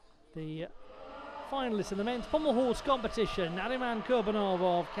 The finalists in the men's pommel horse competition. Nariman Kurbanov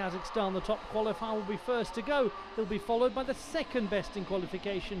of Kazakhstan, the top qualifier, will be first to go. He'll be followed by the second best in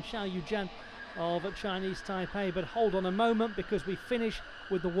qualification, Xiaoyu Jan of Chinese Taipei. But hold on a moment, because we finish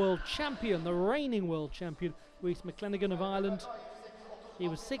with the world champion, the reigning world champion, Rhys McClenaghan of Ireland. He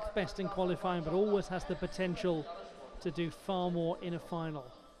was sixth best in qualifying, but always has the potential to do far more in a final.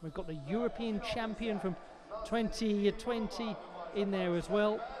 We've got the European champion from 2020 in there as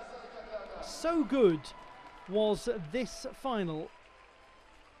well. So good was this final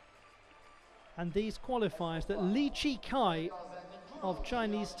and these qualifiers that Li Chi-kai of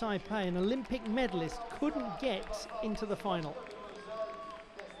Chinese Taipei, an Olympic medalist, couldn't get into the final.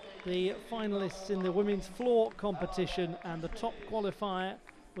 The finalists in the women's floor competition, and the top qualifier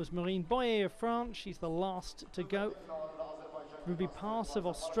was Marine Boyer of France. She's the last to go. Ruby Pass of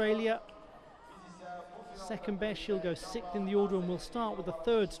Australia, second best. She'll go sixth in the order, and we'll start with the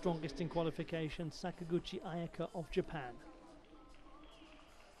third strongest in qualification, Sakaguchi Ayaka of Japan.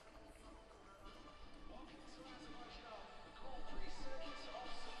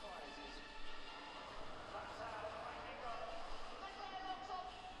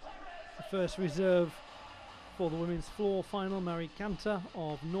 The first reserve for the women's floor final, Mari Kanta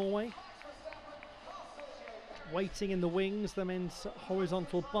of Norway. Waiting in the wings, the men's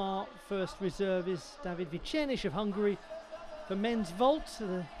horizontal bar. First reserve is David Vicenic of Hungary. For men's vault,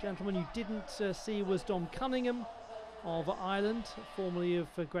 the gentleman you didn't see was Dom Cunningham of Ireland, formerly of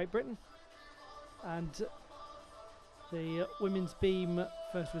Great Britain. And the women's beam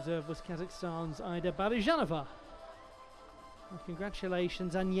first reserve was Kazakhstan's Aida Barizhanova. And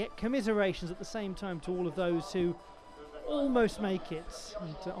congratulations and yet commiserations at the same time to all of those who almost make it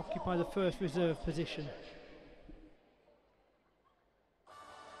and occupy the first reserve position.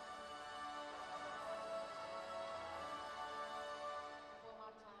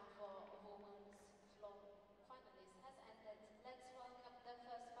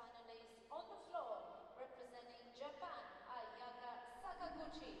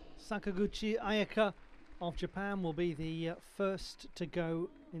 Sakaguchi Ayaka of Japan will be the first to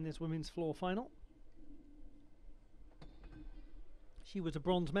go in this women's floor final. She was a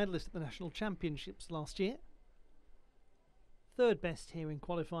bronze medalist at the national championships last year. Third best here in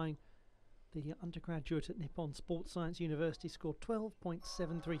qualifying. The undergraduate at Nippon Sports Science University scored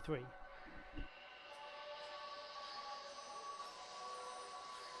 12.733.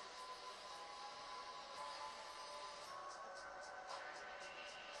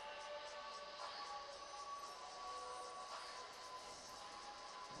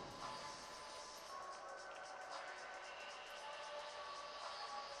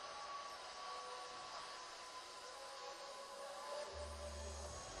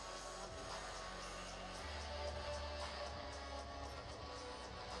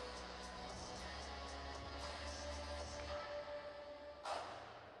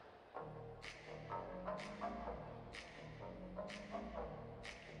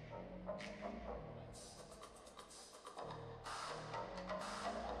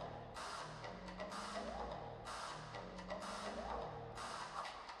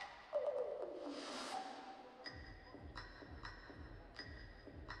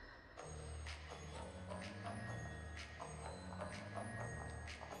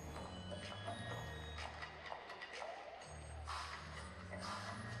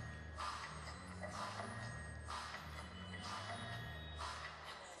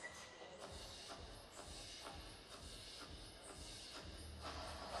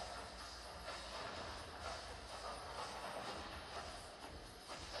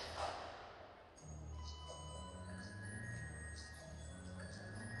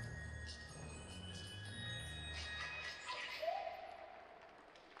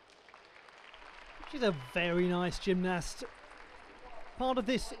 She's a very nice gymnast. Part of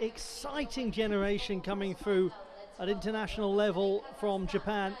this exciting generation coming through at international level from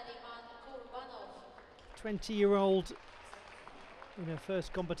Japan. 20-year-old in her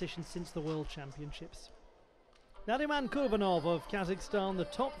first competition since the World Championships. Nariman Kurbanov of Kazakhstan, the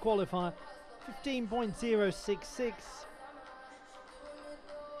top qualifier, 15.066.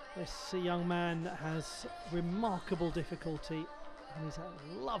 This young man has remarkable difficulty and he's a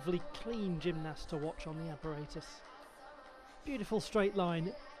lovely clean gymnast to watch on the apparatus. Beautiful straight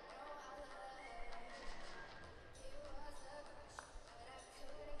line.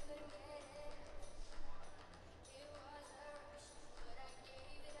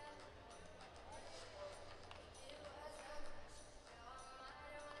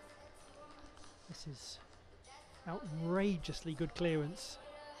 This is outrageously good clearance.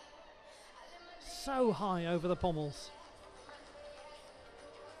 So high over the pommels.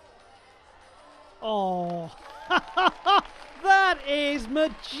 Oh, that is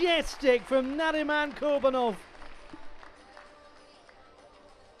majestic from Nariman Kurbanov.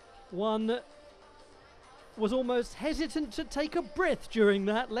 One was almost hesitant to take a breath during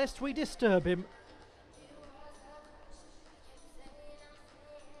that, lest we disturb him.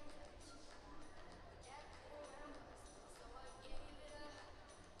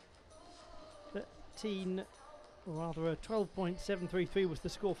 Or rather a 12.733 was the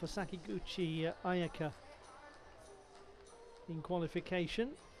score for Sakiguchi Ayaka in qualification.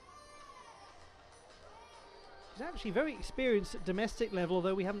 She's actually very experienced at domestic level,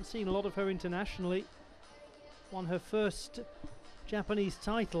 although we haven't seen a lot of her internationally. Won her first Japanese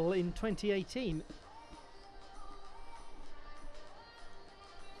title in 2018.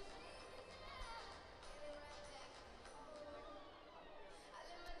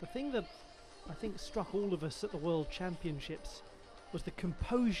 The thing that I think struck all of us at the World Championships was the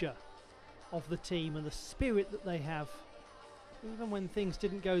composure of the team and the spirit that they have. Even when things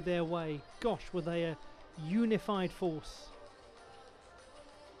didn't go their way, gosh, were they a unified force.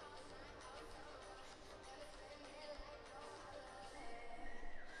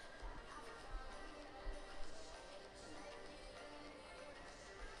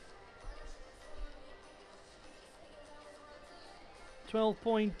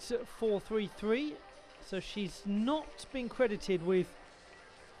 .433, so she's not been credited with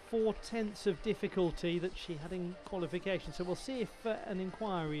 4/10 of difficulty that she had in qualification, so we'll see if an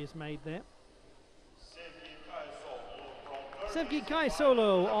inquiry is made there. Sevgi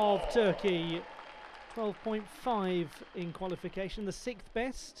Kaysolo of Turkey, 12.5 in qualification, the 6th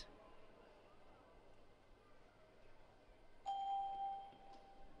best.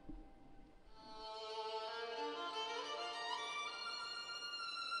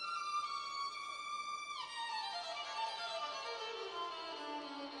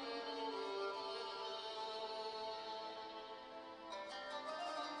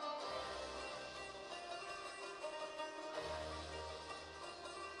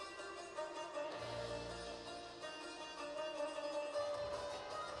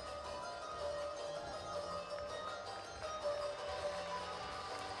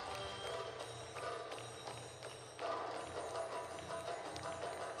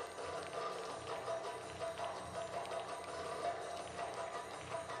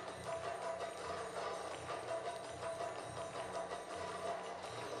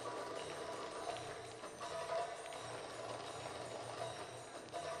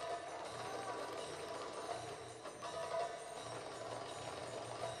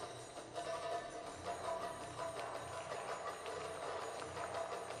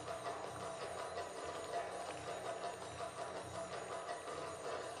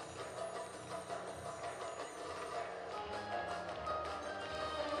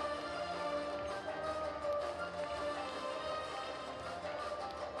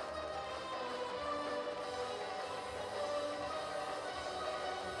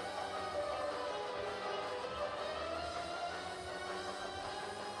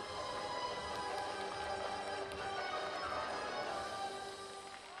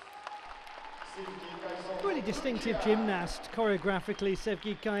 Really distinctive gymnast, choreographically,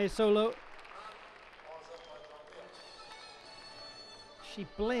 Sevgi Kaysolo. She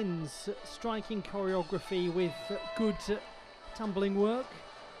blends striking choreography with good tumbling work.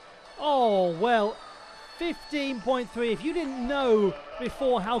 Oh, well, 15.3. If you didn't know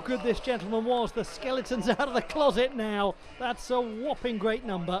before how good this gentleman was, the skeleton's out of the closet now. That's a whopping great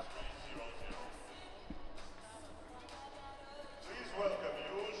number.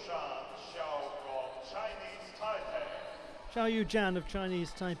 Xiao Yujian of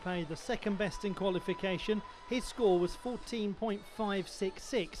Chinese Taipei, the 2nd best in qualification. His score was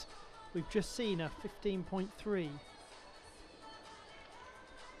 14.566. We've just seen a 15.3.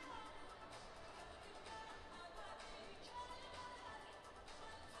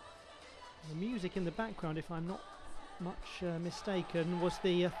 The music in the background, if I'm not much mistaken, was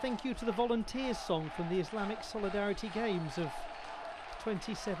the Thank You to the Volunteers song from the Islamic Solidarity Games of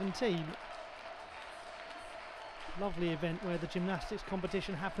 2017. Lovely event where the gymnastics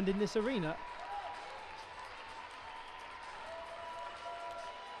competition happened in this arena.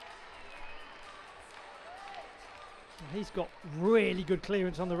 He's got really good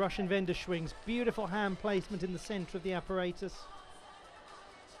clearance on the Russian vendor swings. Beautiful hand placement in the centre of the apparatus.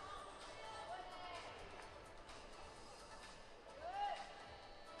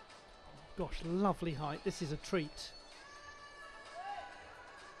 Gosh, lovely height. This is a treat.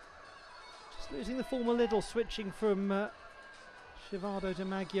 Just losing the form a little, switching from Shivado to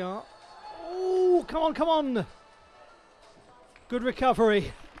Magyar. Oh, come on, come on! Good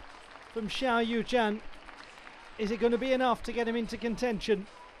recovery from Xiao Yujian. Is it going to be enough to get him into contention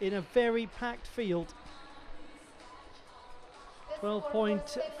in a very packed field?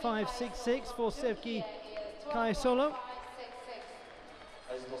 12.566 for Sevgi Kayasolo.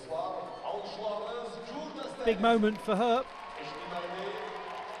 Big moment for her.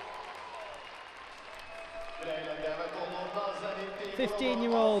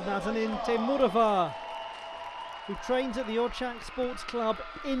 15-year-old Nazanin Temurova, who trains at the Ochak Sports Club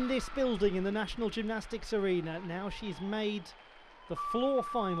in this building in the National Gymnastics Arena. Now she's made the floor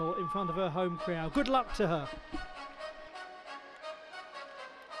final in front of her home crowd. Good luck to her.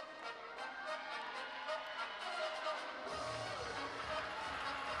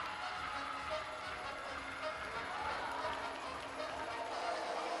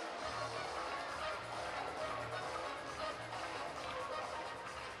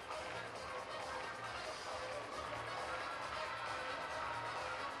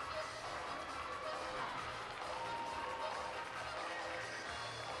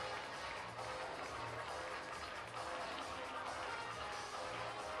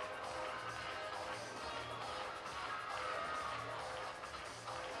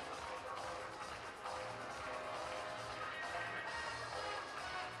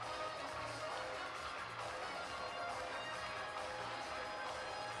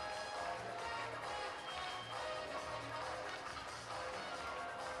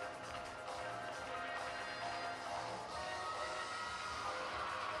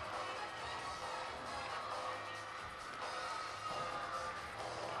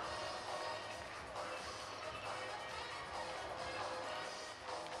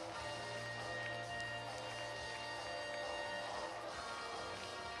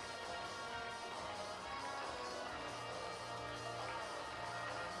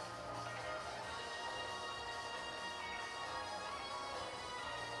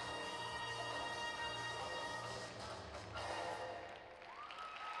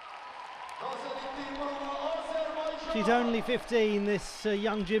 She's only 15, this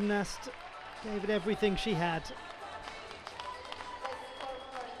young gymnast. Gave it everything she had.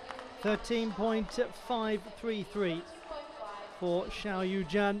 13.533 for Xiao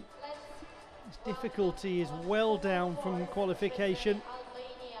Yujian. This difficulty is well down from qualification.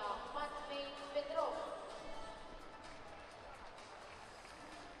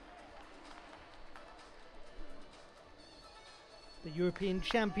 The European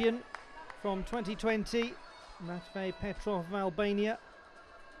champion from 2020, Matvei Petrov of Albania.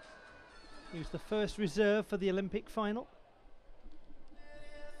 He was the first reserve for the Olympic final.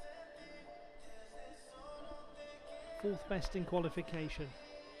 Fourth best in qualification.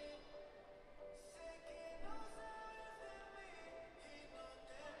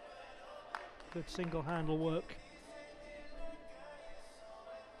 Good single handle work.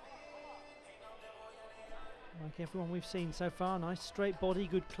 Like everyone we've seen so far, nice straight body,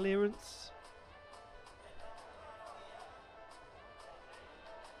 good clearance.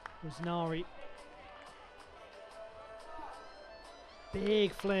 Nari.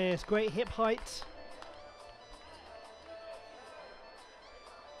 Big flares, great hip height.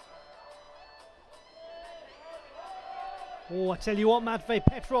 Oh, I tell you what, Matvei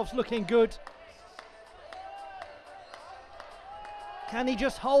Petrov's looking good. Can he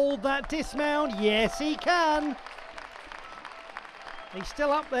just hold that dismount? Yes, he can. He's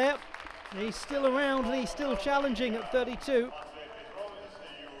still up there. He's still around and he's still challenging at 32.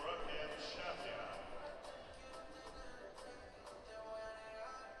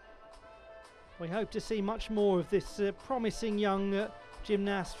 We hope to see much more of this promising young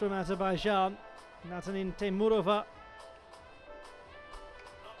gymnast from Azerbaijan, Nazanin Temurova.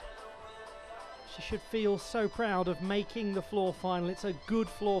 She should feel so proud of making the floor final. It's a good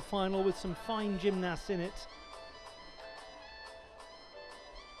floor final with some fine gymnasts in it.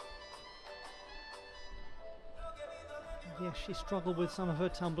 Yes, she struggled with some of her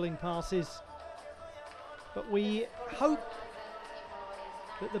tumbling passes, but we hope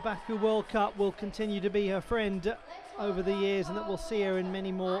that the Baku World Cup will continue to be her friend over the years and that we'll see her in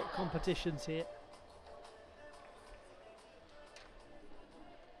many more competitions here.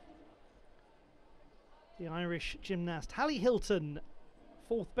 The Irish gymnast Hallie Hilton,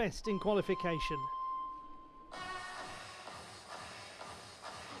 4th best in qualification.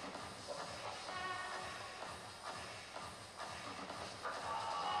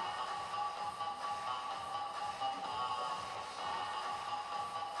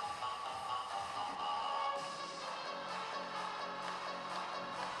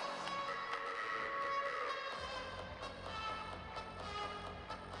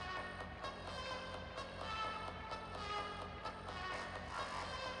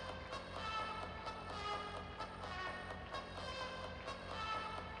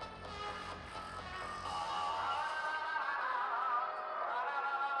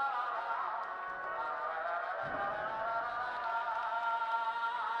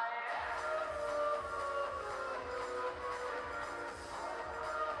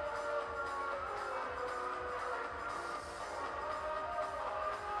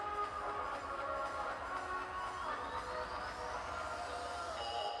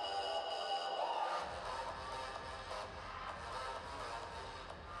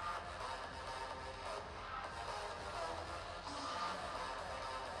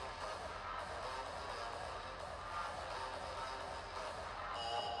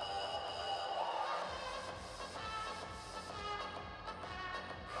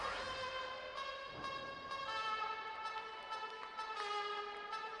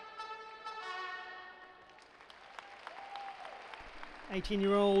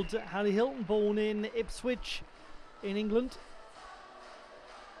 "18-year-old Hallie Hilton, born in Ipswich in England,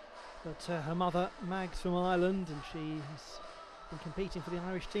 but her mother Mag's from Ireland and she has been competing for the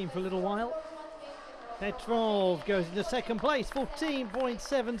Irish team for a little while. Petrov goes into 2nd place,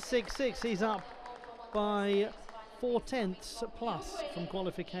 14.766. He's up by 4/10 plus from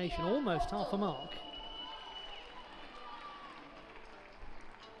qualification, almost half a mark.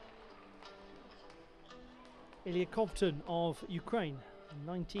 Ilya Kovtun of Ukraine, a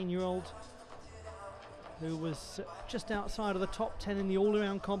 19-year-old who was just outside of the top 10 in the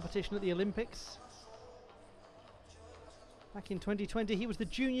all-around competition at the Olympics. Back in 2020, he was the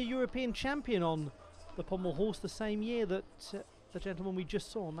junior European champion on the pommel horse, the same year that the gentleman we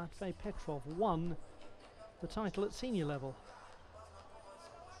just saw, Matvey Petrov, won the title at senior level.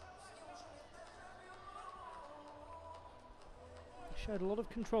 He showed a lot of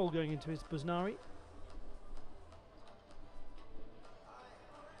control going into his Buznari.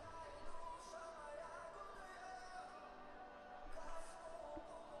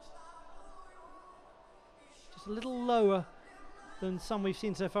 Just a little lower than some we've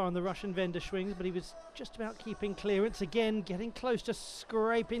seen so far on the Russian vendor swings, but he was just about keeping clearance. Again, getting close to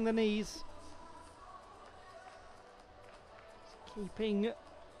scraping the knees. Keeping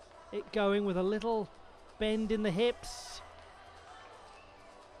it going with a little bend in the hips.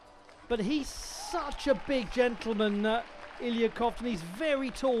 But he's such a big gentleman, Ilya Kovtun. He's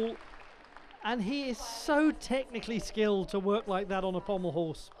very tall, and he is so technically skilled to work like that on a pommel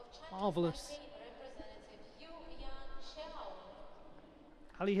horse. Marvellous.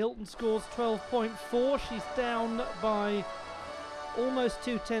 Hallie Hilton scores 12.4. She's down by almost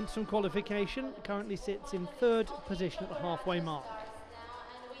 2/10 from qualification. Currently sits in 3rd position at the halfway mark.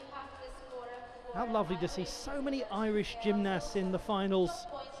 How lovely to see so many Irish gymnasts in the finals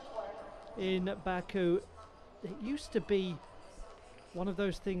in Baku. It used to be one of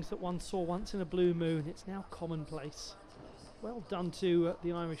those things that one saw once in a blue moon. It's now commonplace. Well done to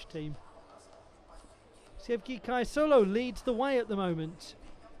the Irish team. Sevgi Kaisolo leads the way at the moment.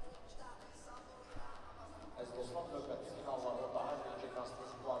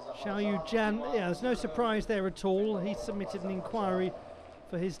 Xiaoyu Jan, yeah, there's no surprise there at all. He submitted an inquiry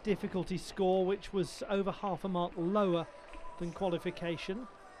for his difficulty score, which was over half a mark lower than qualification.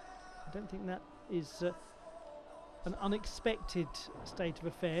 I don't think that is an unexpected state of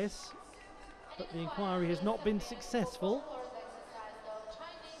affairs, but the inquiry has not been successful.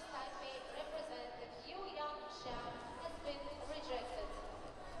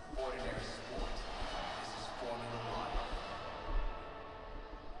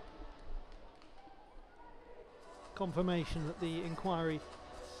 Confirmation that the inquiry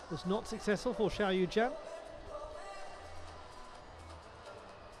was not successful for Xiaoyu Jan.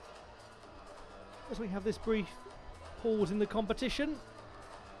 as we have this brief pause in the competition.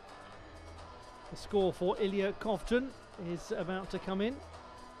 The score for Ilya Kovtun is about to come in.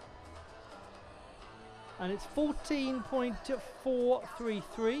 And it's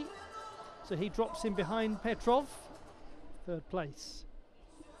 14.433. So he drops in behind Petrov, third place.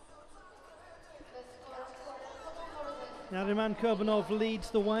 Nariman Kurbanov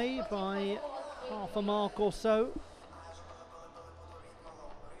leads the way by half a mark or so.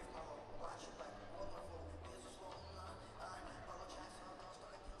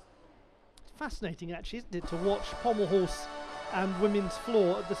 It's fascinating actually, isn't it, to watch pommel horse and women's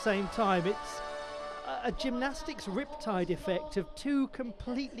floor at the same time. It's a gymnastics riptide effect of two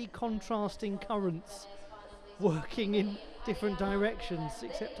completely contrasting currents working in different directions,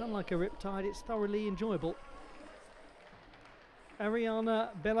 except unlike a riptide, it's thoroughly enjoyable. Arianna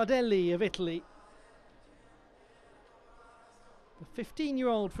Belladelli of Italy. The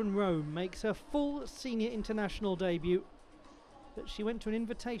 15-year-old from Rome makes her full senior international debut. But she went to an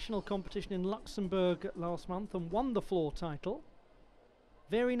invitational competition in Luxembourg last month and won the floor title.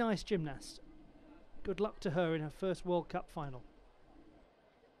 Very nice gymnast. Good luck to her in her first World Cup final.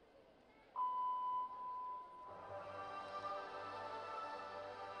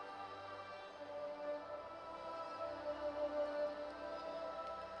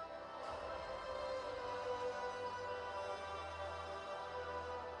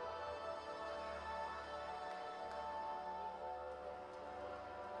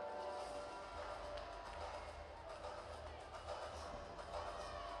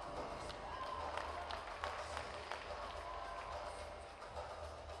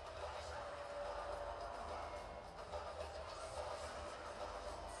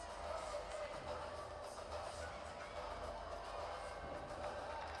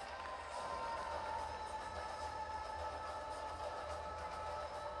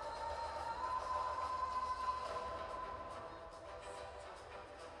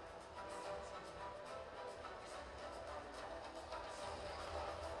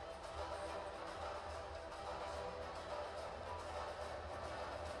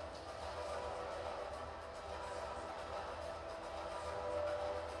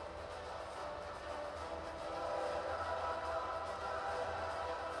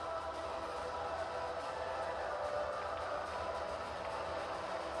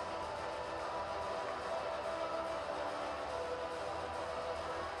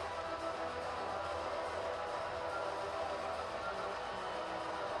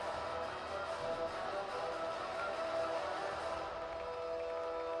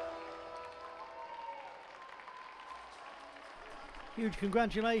 Huge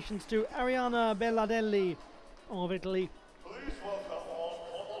congratulations to Arianna Belladelli of Italy.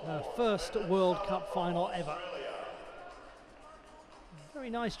 Her first World Cup final ever. Very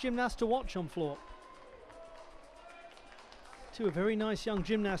nice gymnast to watch on floor. Two very nice young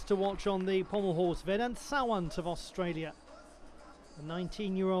gymnasts to watch on the pommel horse. Vedant Sawant of Australia, the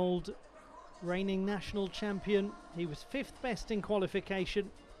 19-year-old reigning national champion. He was 5th best in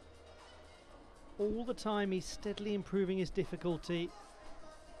qualification. All the time he's steadily improving his difficulty.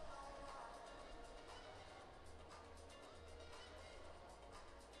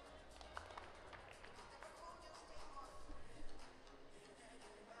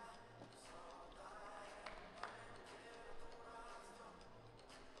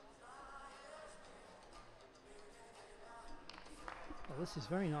 Oh, this is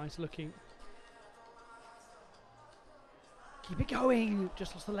very nice looking. Keep it going.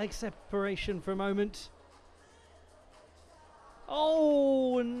 Just lost the leg separation for a moment.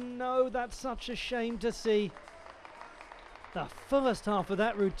 Oh no, that's such a shame to see. The first half of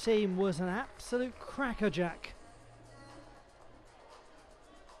that routine was an absolute crackerjack.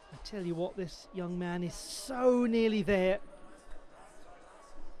 I tell you what, this young man is so nearly there.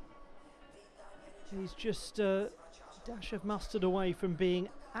 He's just a dash of mustard away from being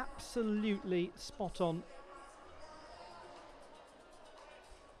absolutely spot on.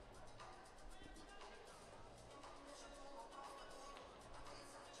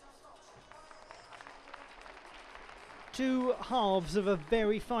 Two halves of a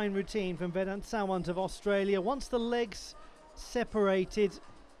very fine routine from Vedant Sawant of Australia. Once the legs separated,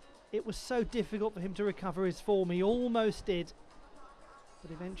 it was so difficult for him to recover his form. He almost did,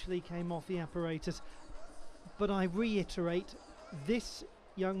 but eventually came off the apparatus. But I reiterate, this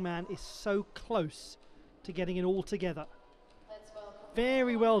young man is so close to getting it all together.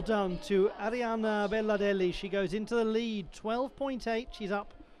 Very well done to Arianna Belladelli. She goes into the lead, 12.8. She's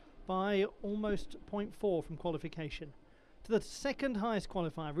up by almost 0.4 from qualification. To the second highest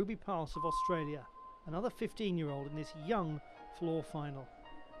qualifier, Ruby Pass of Australia, another 15-year-old in this young floor final.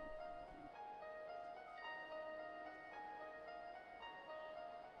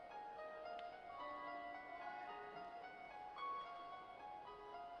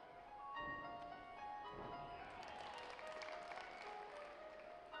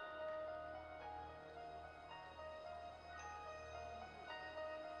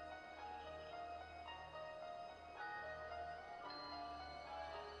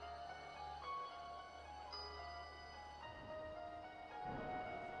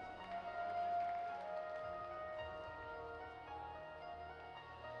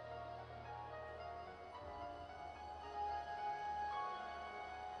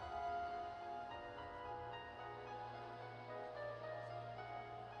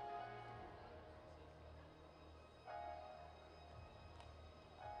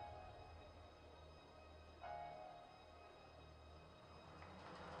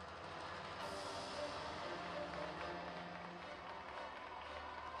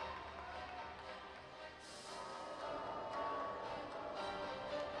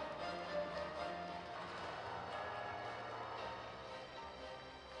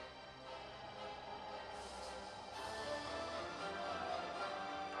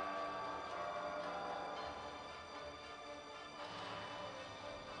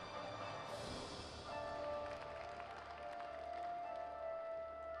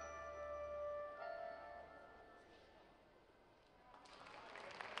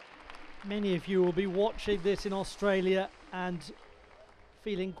 Many of you will be watching this in Australia and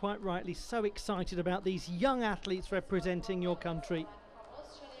feeling quite rightly so excited about these young athletes representing your country.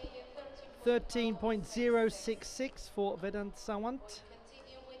 13.066 for Vedant Sawant.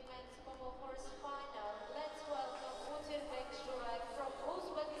 Continue with men's pommel horse final. Let's welcome Utirbek Juray from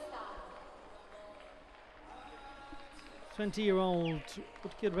Uzbekistan. 20-year-old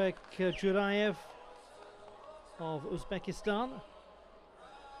Utirbek Jurayev of Uzbekistan.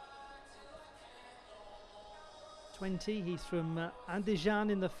 20, he's from Andijan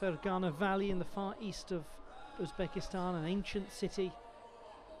in the Fergana Valley in the far east of Uzbekistan, an ancient city.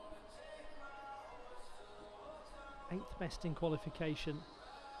 8th best in qualification.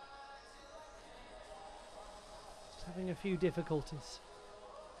 Just having a few difficulties.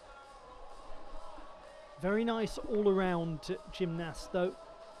 Very nice all-around gymnast though.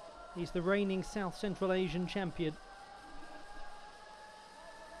 He's the reigning South Central Asian champion.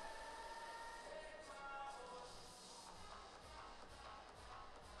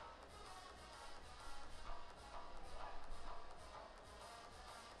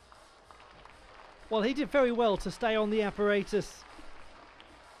 Well, he did very well to stay on the apparatus.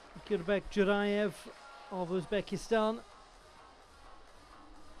 Utirbek Jurayev of Uzbekistan.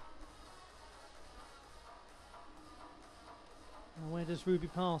 Now, where does Ruby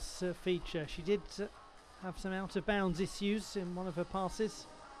Pass feature? She did have some out-of-bounds issues in one of her passes.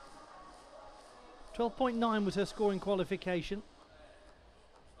 12.9 was her scoring qualification.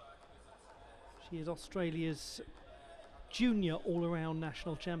 She is Australia's junior all-around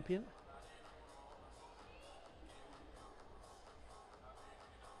national champion.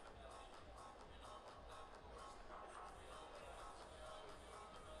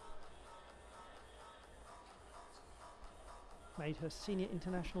 Made her senior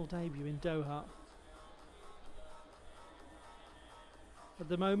international debut in Doha. At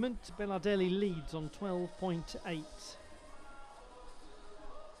the moment, Belardeli leads on 12.8.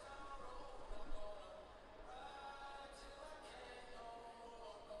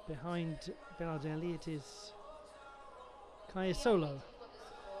 Behind Belardeli it is Kaya Solo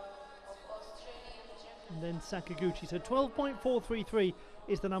and then Sakaguchi. So 12.433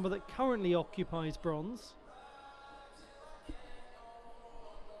 is the number that currently occupies bronze.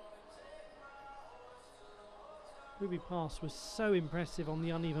 Ruby Pass was so impressive on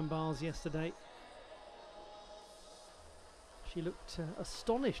the uneven bars yesterday. She looked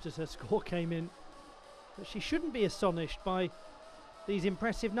astonished as her score came in. But she shouldn't be astonished by these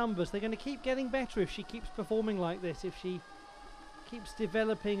impressive numbers. They're going to keep getting better if she keeps performing like this, if she keeps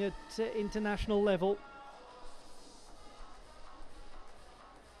developing at international level.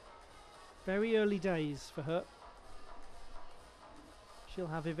 Very early days for her. She'll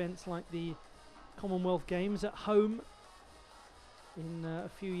have events like the Commonwealth Games at home in a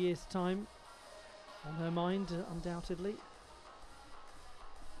few years' time on her mind, undoubtedly.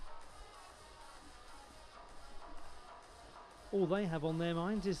 All they have on their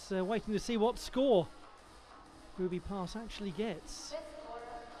mind is waiting to see what score Ruby Pass actually gets. Best score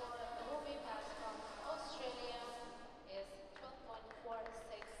for Ruby Pass from Australia is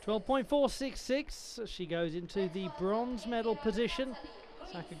 12.466. 12.466. She goes into the bronze medal position.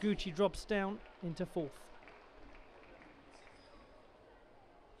 Sakaguchi drops down into 4th.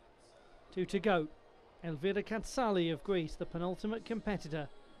 2 to go. Elvira Katsali of Greece, the penultimate competitor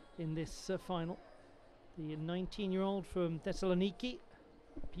in this final. The 19-year-old from Thessaloniki.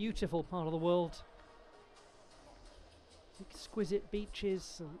 Beautiful part of the world. Exquisite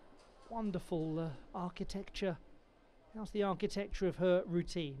beaches, wonderful architecture. How's the architecture of her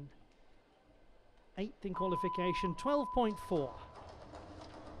routine? 8th in qualification, 12.4.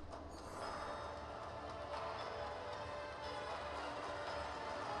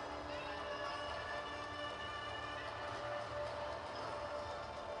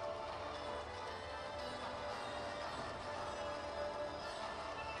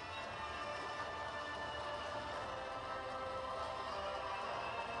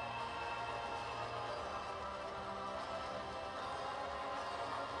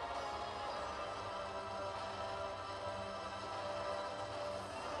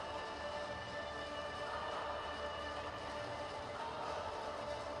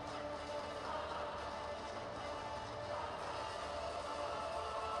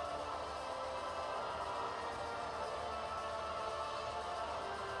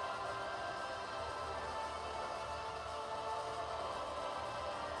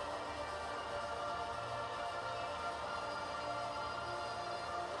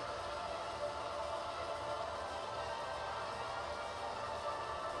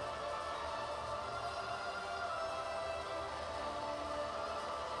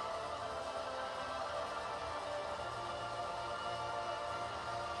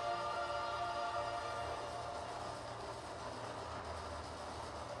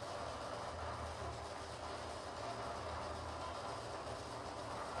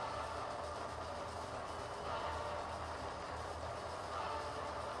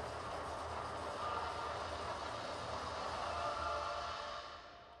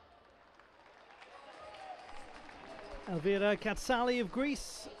 Elvira Katsali of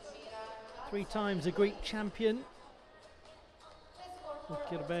Greece, 3 times a Greek champion.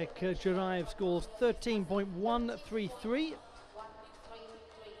 Kirbek Juraev scores 13.133.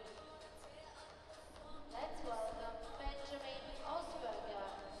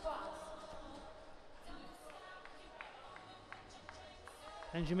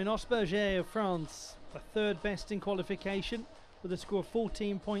 Benjamin Osberger of France, the 3rd best in qualification with a score of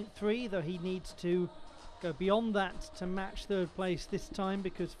 14.3, though he needs to go beyond that to match 3rd place this time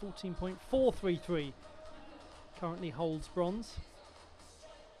because 14.433 currently holds bronze.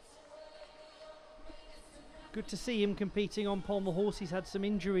 Good to see him competing on pommel horse. He's had some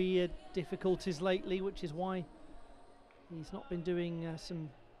injury difficulties lately, which is why he's not been doing some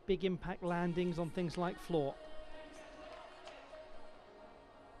big impact landings on things like floor.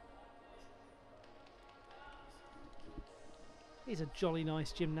 He's a jolly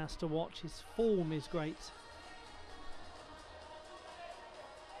nice gymnast to watch. His form is great.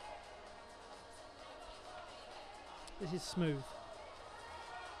 This is smooth.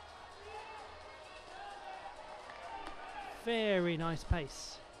 Very nice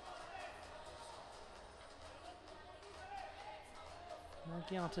pace.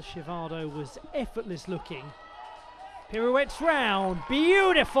 Margherita Shivado was effortless looking. Pirouettes round.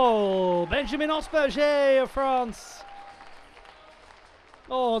 Beautiful! Benjamin Osberger of France.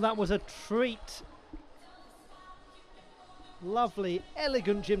 Oh, that was a treat. Lovely,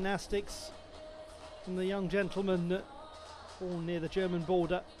 elegant gymnastics from the young gentleman all near the German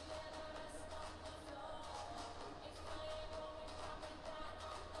border.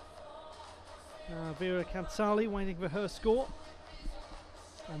 Vera Katsali waiting for her score.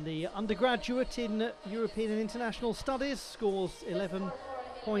 And the undergraduate in European and International Studies scores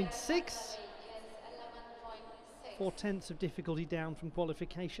 11.6. 4/10 of difficulty down from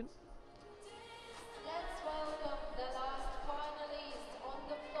qualification. Let's welcome the last finalist on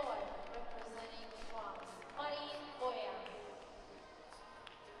the floor, representing France, Marine Boyer.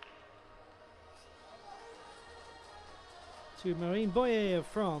 To Marine Boyer of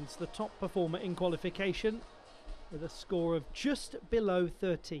France, the top performer in qualification, with a score of just below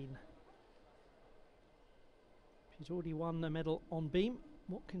 13. She's already won a medal on beam.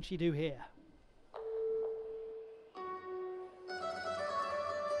 What can she do here?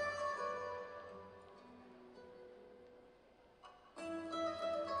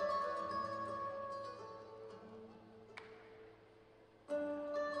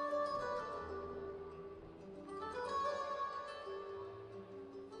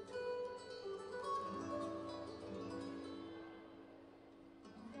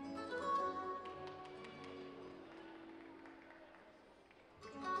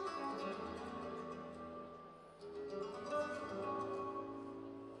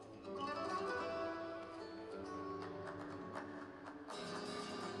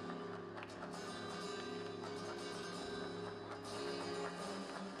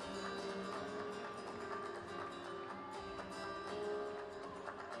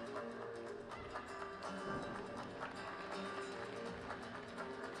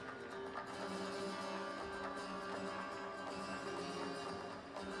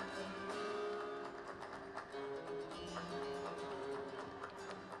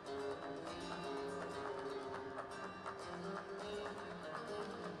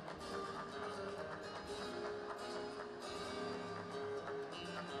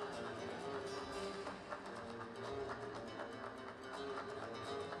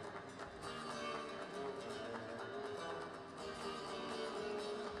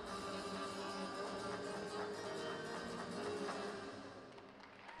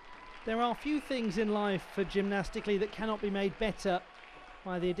 There are few things in life for gymnastically that cannot be made better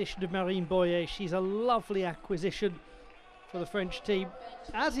by the addition of Marine Boyer. She's a lovely acquisition for the French team,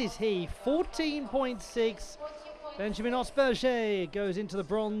 as is he. 14.6. Benjamin Osberger goes into the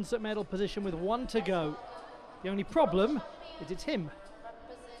bronze medal position with 1 to go. The only problem is it's him.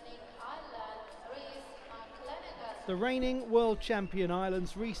 Representing Ireland, Rhys McClenaghan. The reigning world champion,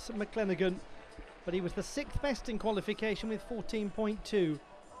 Ireland's Rhys McClenaghan, but he was the 6th best in qualification with 14.2.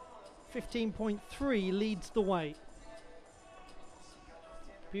 15.3 leads the way.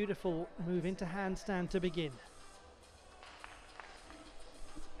 Beautiful move into handstand to begin.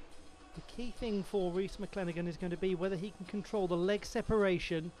 The key thing for Rhys McClenaghan is going to be whether he can control the leg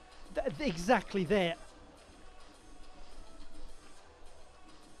separation. Exactly there.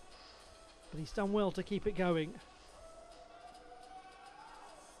 But he's done well to keep it going.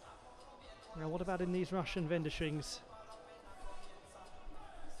 Now what about in these Russian Wendeschwings?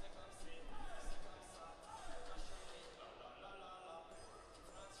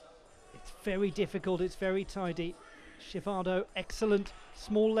 Very difficult, it's very tidy. Shivado, excellent.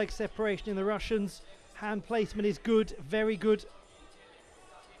 Small leg separation in the Russians. Hand placement is good, very good.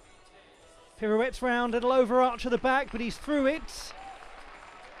 Pirouettes round, little overarch at the back, but he's through it.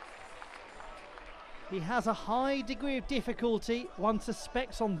 He has a high degree of difficulty. One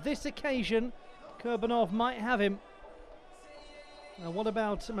suspects on this occasion Kurbanov might have him. Now what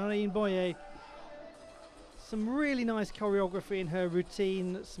about Marine Boyer? Some really nice choreography in her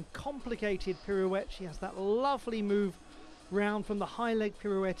routine, some complicated pirouettes. She has that lovely move round from the high leg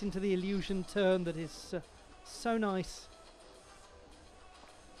pirouette into the illusion turn that is so nice.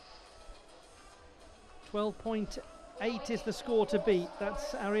 12.8 is the score to beat.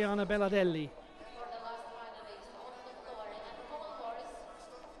 That's Arianna Belladelli.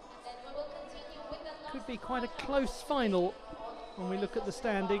 Could be quite a close final when we look at the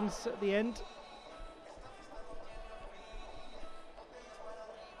standings at the end.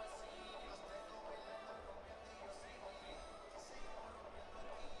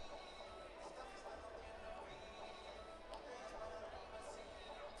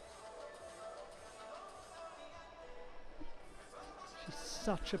 She's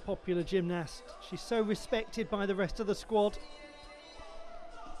such a popular gymnast. She's so respected by the rest of the squad.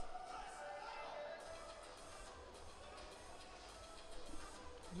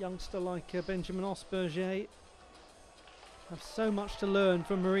 Youngster like Benjamin Osberger have so much to learn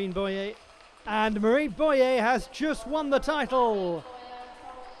from Marine Boyer, and Marine Boyer has just won the title.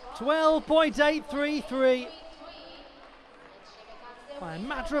 12.833 by a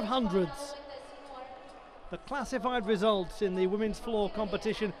matter of hundreds. The classified results in the women's floor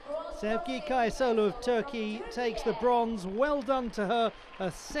competition: Sevgi Kayasolu of Turkey takes the bronze. Well done to her,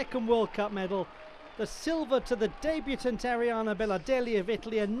 her second World Cup medal. The silver to the debutant Arianna Belladelli of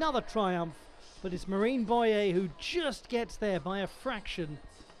Italy, another triumph, but it's Marine Boyer who just gets there by a fraction.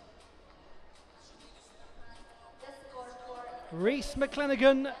 Reese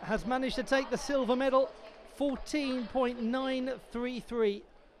McClenaghan has managed to take the silver medal, 14.933.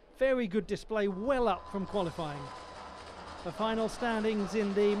 Very good display, well up from qualifying. The final standings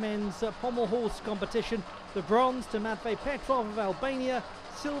in the men's pommel horse competition: the bronze to Matvei Petrov of Albania,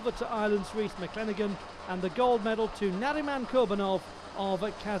 silver to Ireland's Reese McClenaghan, and the gold medal to Nariman Kurbanov of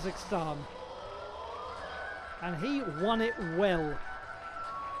Kazakhstan. And he won it well.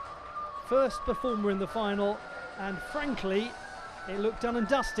 First performer in the final, and frankly, it looked done and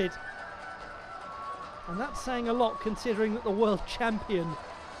dusted. And that's saying a lot, considering that the world champion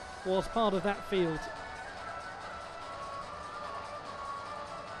was part of that field.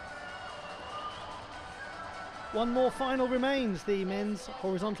 One more final remains, the men's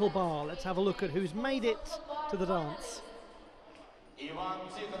horizontal bar. Let's have a look at who's made it to the dance.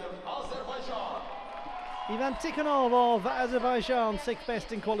 Ivan Tikhonov of Azerbaijan, sixth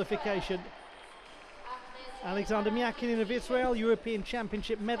best in qualification. Alexander Myakinin of Israel, European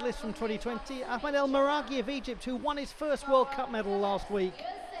Championship medalist from 2020. Ahmed El Maraghi of Egypt, who won his first World Cup medal last week.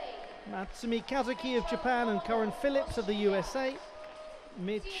 Matsumi Kazuki of Japan and Corinne Phillips of the USA.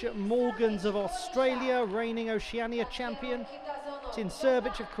 Mitch Morgans of Australia, reigning Oceania champion. Tin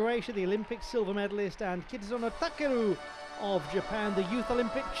Serbic of Croatia, the Olympic silver medalist, and Kitazono Takeru of Japan, the Youth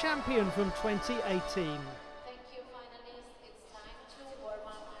Olympic champion from 2018. Thank you, finalists. It's time to warm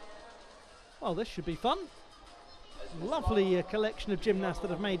up. Well, this should be fun. Lovely collection of gymnasts that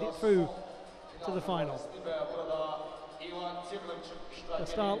have made it through to the final. The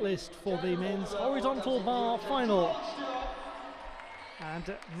start list for the men's horizontal bar final. And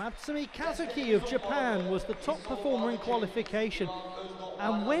Matsumi Kazuki of Japan was the top performer in qualification.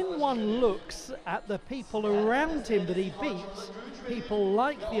 And when one looks at the people around him that he beat, people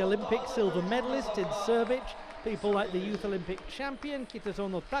like the Olympic silver medalist in Serbic, people like the Youth Olympic champion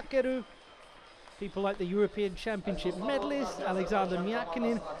Kitazono Takeru, people like the European Championship medalist Alexander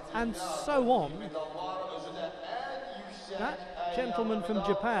Myakinin, and so on, that gentleman from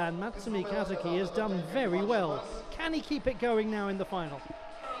Japan, Matsumi Kazuki, has done very well. Can he keep it going now in the final?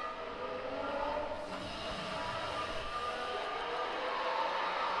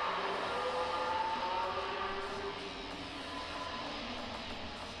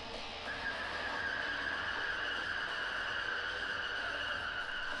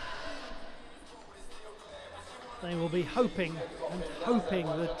 They will be hoping and hoping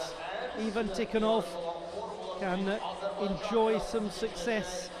that Ivan Tikhonov can enjoy some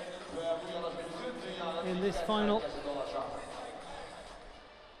success in this final.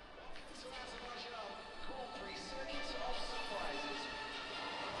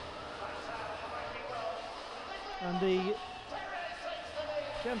 And the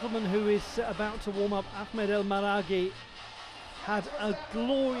gentleman who is about to warm up, Ahmed El Maraghi, had a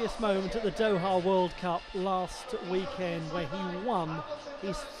glorious moment at the Doha World Cup last weekend where he won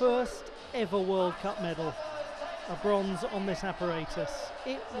his first ever World Cup medal, a bronze on this apparatus.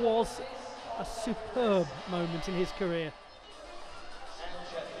 It was a superb moment in his career.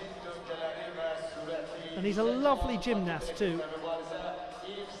 And he's a lovely gymnast too.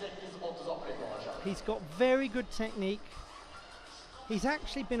 He's got very good technique. He's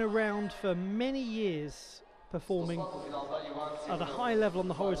actually been around for many years performing at a high level on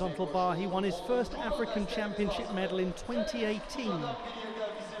the horizontal bar. He won his first African Championship medal in 2018,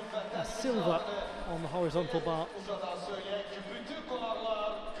 a silver on the horizontal bar.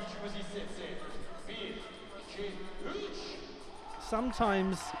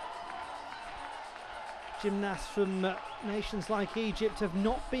 Sometimes gymnasts from nations like Egypt have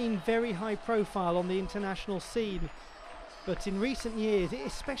not been very high profile on the international scene, but in recent years,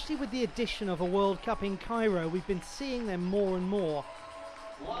 especially with the addition of a World Cup in Cairo, we've been seeing them more and more,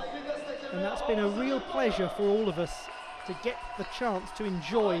 and that's been a real pleasure for all of us to get the chance to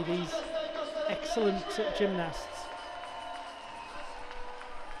enjoy these excellent gymnasts.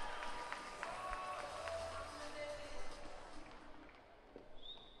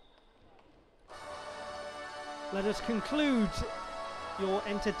 Let us conclude your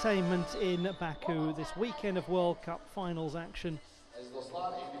entertainment in Baku, this weekend of World Cup finals action.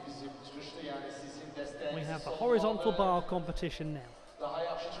 We have the horizontal bar competition now.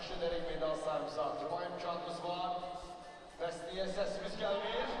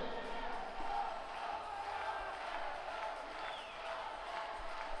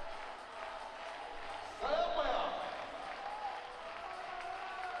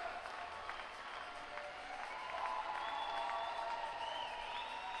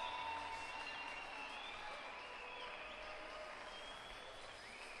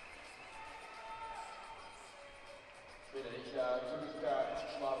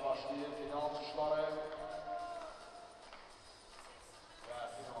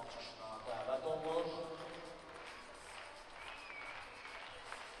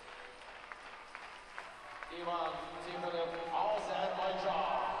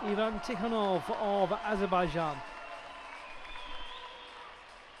 Ivan Tikhonov of Azerbaijan.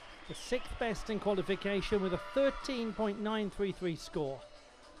 The sixth best in qualification with a 13.933 score.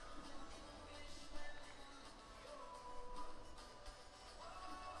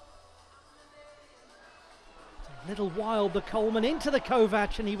 It's a little wild, the Coleman into the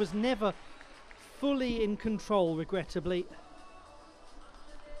Kovac, and he was never fully in control, regrettably.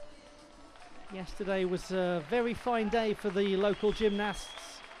 Yesterday was a very fine day for the local gymnasts.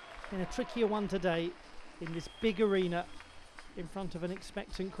 In a trickier one today in this big arena in front of an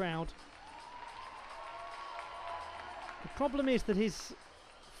expectant crowd. The problem is that his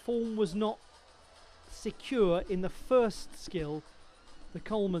form was not secure in the first skill, the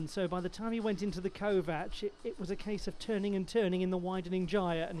Coleman, so by the time he went into the Kovac, it was a case of turning and turning in the widening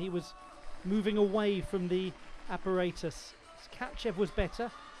gyre, and he was moving away from the apparatus. His Katchev was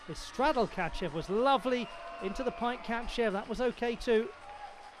better, his straddle Katchev was lovely, into the pike Katchev, that was okay too.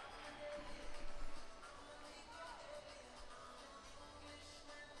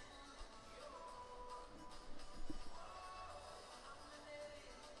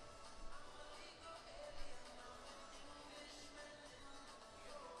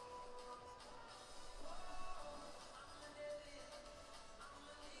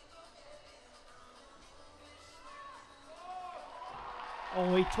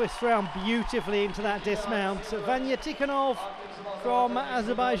 Oh, he twists around beautifully into that dismount. Vanya Tikhonov from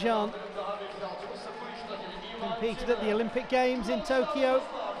Azerbaijan competed at the Olympic Games in Tokyo.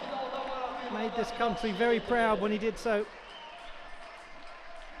 Made this country very proud when he did so.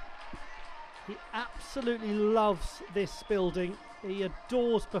 He absolutely loves this building. He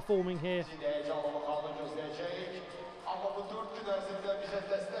adores performing here.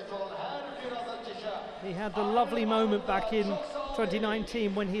 He had the lovely moment back in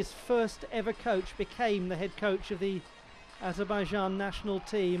 2019 when his first ever coach became the head coach of the Azerbaijan national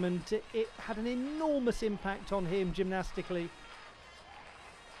team, and it had an enormous impact on him gymnastically.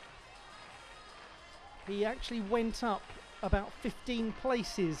 He actually went up about 15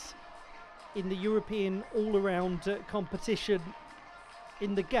 places in the European all-around competition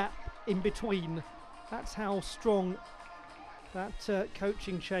in the gap in between. That's how strong that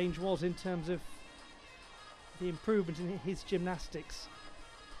coaching change was in terms of the improvement in his gymnastics.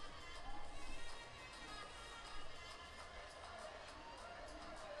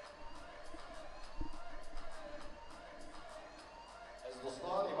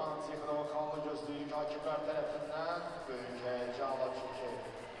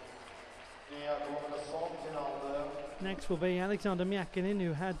 Next will be Alexander Myakinin,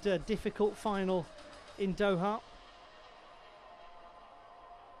 who had a difficult final in Doha.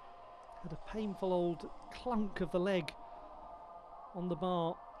 Had a painful old clunk of the leg on the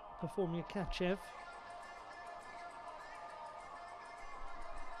bar performing a Kachev.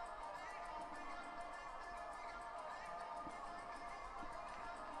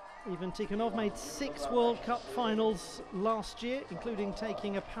 Ivan Tikhonov made 6 World Cup finals last year, including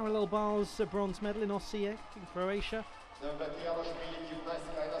taking a parallel bars bronze medal in Osijek in Croatia.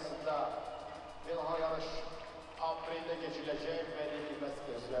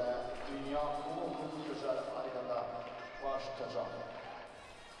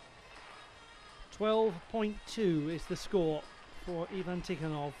 .2 is the score for Ivan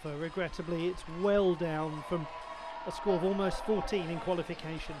Tikhonov. Regrettably, it's well down from a score of almost 14 in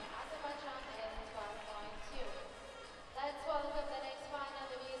qualification. Let's welcome the next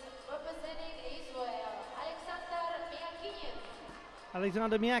finalist representing Israel,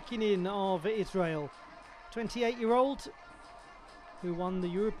 Alexander Myakinin of Israel, 28-year-old, who won the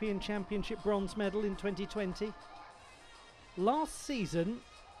European Championship bronze medal in 2020. Last season,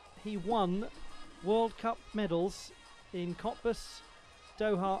 he won World Cup medals in Cottbus,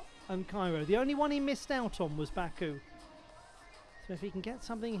 Doha and Cairo. The only one he missed out on was Baku. So if he can get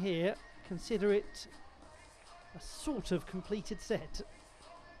something here, consider it a sort of completed set.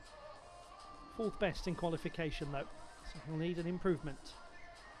 4th best in qualification though, so he'll need an improvement.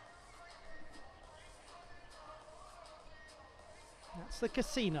 That's the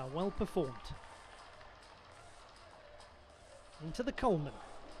Casino, well performed. Into the Coleman.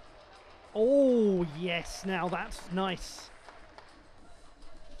 Oh yes, now that's nice.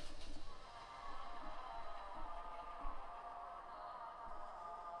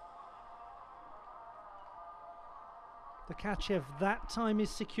 The Kachev that time is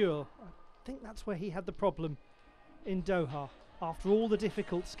secure. I think that's where he had the problem in Doha, after all the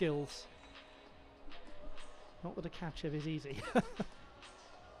difficult skills. Not that a Kachev is easy.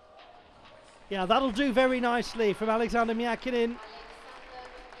 Yeah, that'll do very nicely from Alexander Myakinin.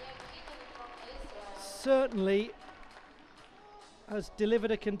 Certainly has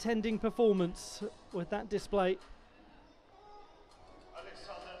delivered a contending performance with that display.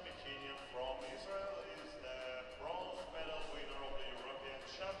 Alexander Myakinin from Israel is the bronze medal winner of the European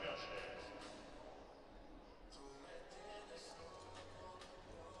Championships.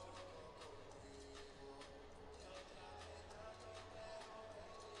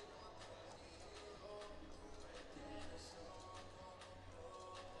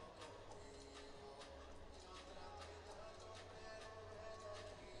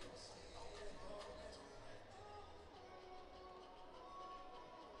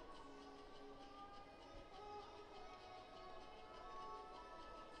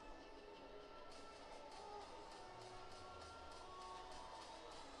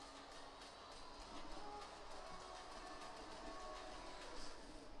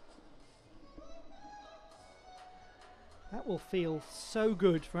 That will feel so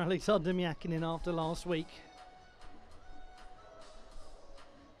good for Alexander Myakinin after last week.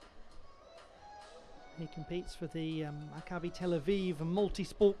 He competes for the Maccabi Tel Aviv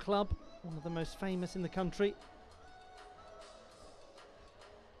multi-sport club, one of the most famous in the country.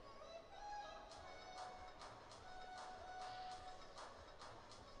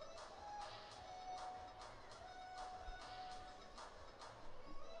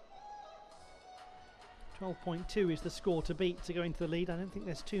 .2 is the score to beat to go into the lead. I don't think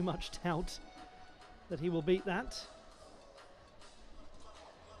there's too much doubt that he will beat that.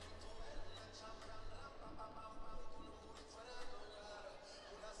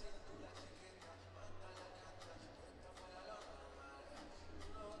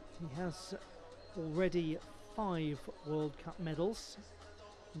 He has already 5 World Cup medals,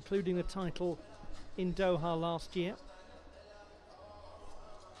 including the title in Doha last year.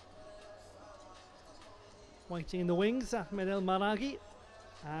 Waiting in the wings, Ahmed El Maraghi,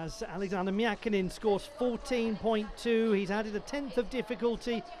 as Alexander Myakinin scores 14.2. He's added a 10th of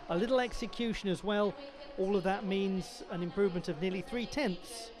difficulty, a little execution as well. All of that means an improvement of nearly 3/10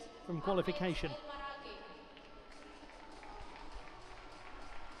 from qualification.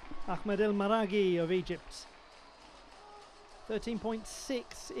 Ahmed El Maraghi of Egypt,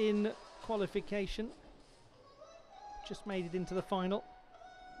 13.6 in qualification. Just made it into the final.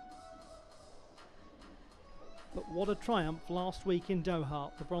 But what a triumph last week in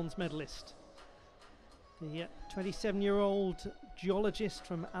Doha, the bronze medalist. The 27-year-old geologist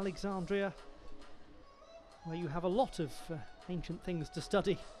from Alexandria, where you have a lot of ancient things to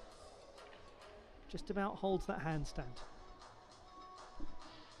study, just about holds that handstand.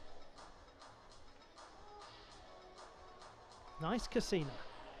 Nice Casino.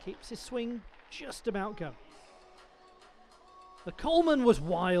 Keeps his swing just about going. The Coleman was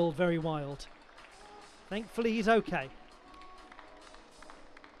wild, very wild. Thankfully he's okay.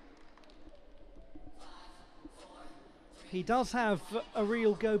 He does have a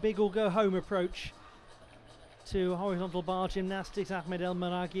real go big or go home approach to horizontal bar gymnastics, Ahmed El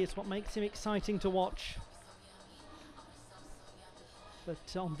Maraghi. It's what makes him exciting to watch.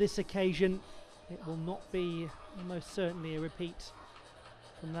 But on this occasion, it will not be most certainly a repeat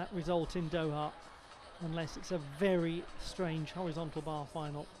from that result in Doha, unless it's a very strange horizontal bar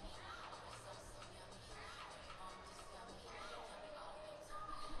final.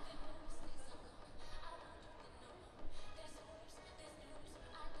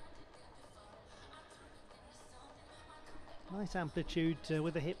 Nice amplitude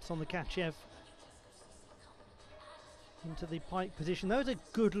with the hips on the Kachev into the pike position. Those are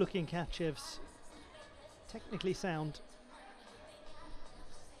good looking Kachevs, technically sound.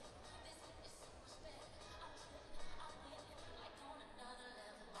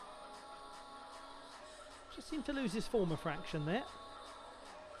 Just seemed to lose his form a fraction there.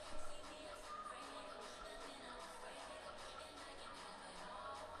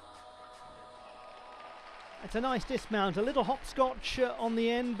 It's a nice dismount, a little hopscotch on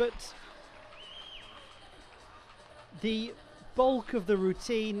the end, but the bulk of the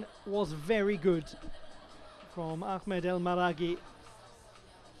routine was very good from Ahmed El Maraghi.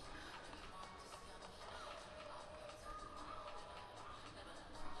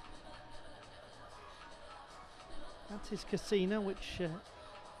 That's his Casino, which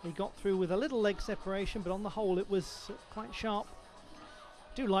he got through with a little leg separation, but on the whole it was quite sharp.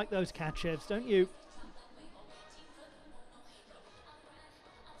 Do like those Kachevs, don't you?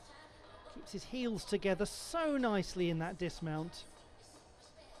 Keeps his heels together so nicely in that dismount.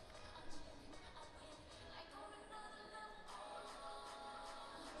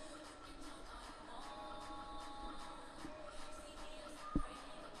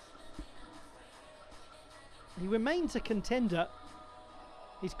 He remains a contender.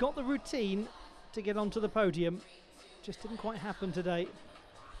 He's got the routine to get onto the podium. Just didn't quite happen today.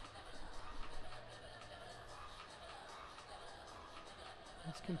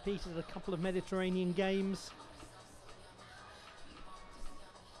 He's competed at a couple of Mediterranean games.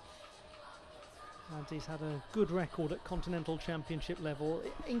 And he's had a good record at continental championship level,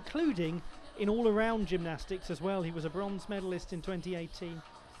 including in all-around gymnastics as well. He was a bronze medalist in 2018.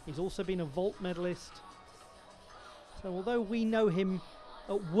 He's also been a vault medalist. So although we know him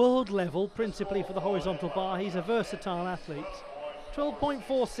at world level, principally for the horizontal bar, he's a versatile athlete.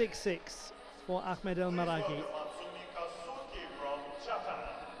 12.466 for Ahmed El Maraghi.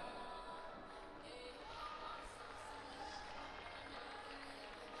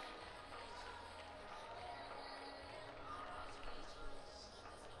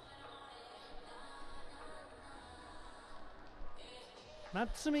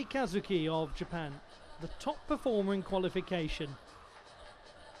 Natsumi Kazuki of Japan, the top performer in qualification.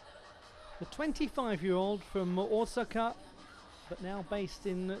 The 25-year-old from Osaka, but now based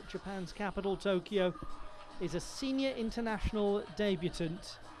in Japan's capital, Tokyo, is a senior international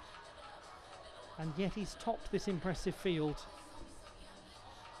debutant, and yet he's topped this impressive field.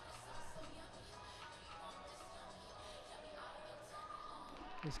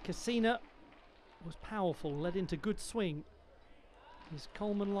 His Casino was powerful, led into good swing. His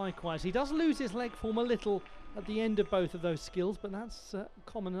Coleman likewise. He does lose his leg form a little at the end of both of those skills, but that's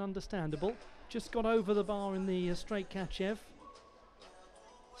common and understandable. Just got over the bar in the straight Kachev.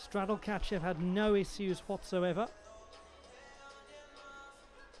 Straddle Kachev had no issues whatsoever.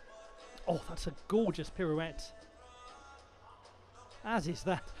 Oh, that's a gorgeous pirouette. As is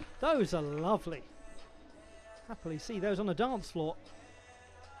that. Those are lovely. Happily see those on a dance floor.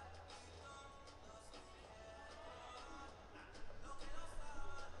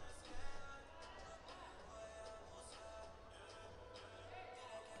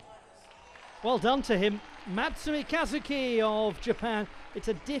 Well done to him. Natsumi Kazuki of Japan. It's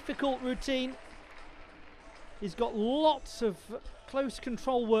a difficult routine. He's got lots of close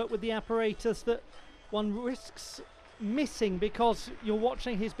control work with the apparatus that one risks missing because you're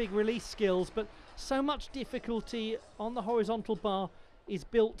watching his big release skills, but so much difficulty on the horizontal bar is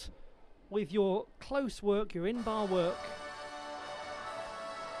built with your close work, your in-bar work.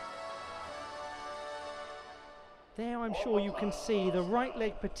 There I'm sure you can see the right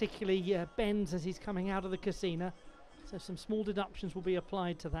leg particularly bends as he's coming out of the Casino, so some small deductions will be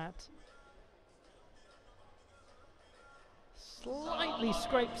applied to that. Slightly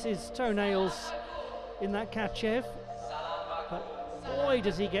scrapes his toenails in that Kachev, but boy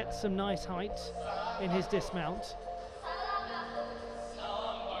does he get some nice height in his dismount.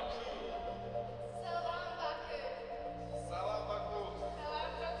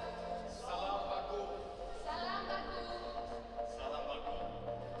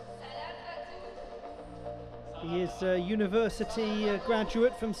 He is a university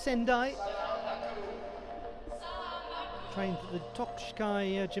graduate from Sendai. Trained at the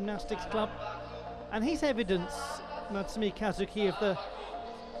Tokushikai Gymnastics Club. And he's evidence, Natsumi Kazuki, of the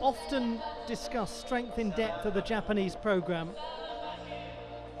often discussed strength in depth of the Japanese program.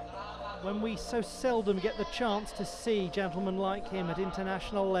 When we so seldom get the chance to see gentlemen like him at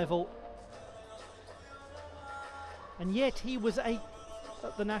international level. And yet he was 8th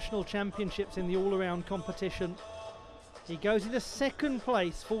at the national championships in the all-around competition. He goes into second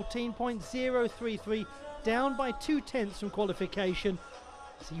place, 14.033, down by 2/10 from qualification.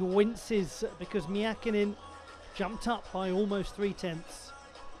 As he winces because Miyakinen jumped up by almost 3/10.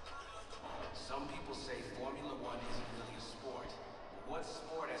 Some people say Formula One isn't really a sport. But what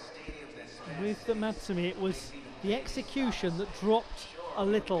sport has stadiums that span With the Matsumi, it was the execution that dropped a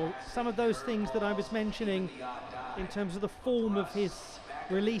little. Some of those things that I was mentioning in terms of the form of his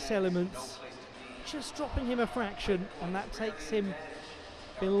release elements, just dropping him a fraction, and that takes him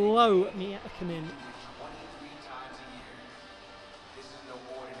below Miyakinen. 23 times a year. This is no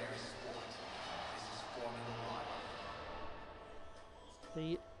ordinary sport. This is Formula One.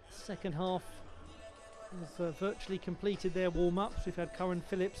 The second half have virtually completed their warm-ups. We've had Curran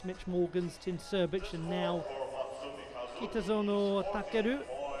Phillips, Mitch Morgans, Tim Serbic, and now Kitazono Takeru. .033.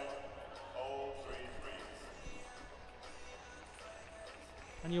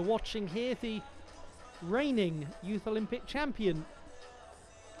 And you're watching here the reigning Youth Olympic champion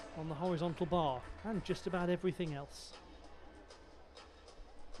on the horizontal bar and just about everything else.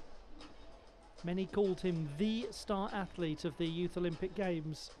 Many called him the star athlete of the Youth Olympic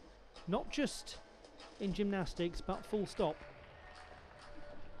Games, not just in gymnastics but full stop.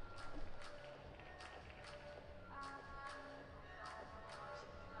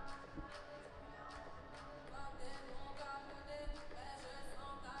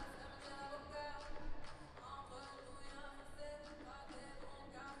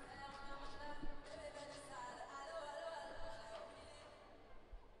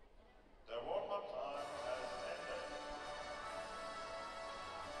 The warm-up time has ended.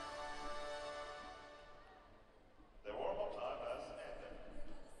 The warm-up time has ended.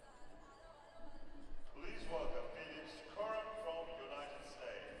 Please welcome Phillips Curran from United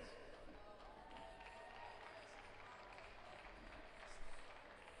States.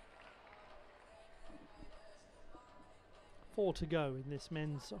 Four to go in this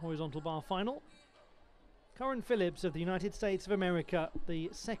men's horizontal bar final. Curran Phillips of the United States of America, the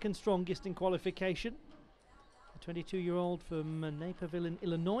second strongest in qualification. A 22-year-old from Naperville in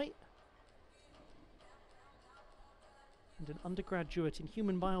Illinois. And an undergraduate in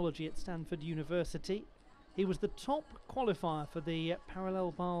human biology at Stanford University. He was the top qualifier for the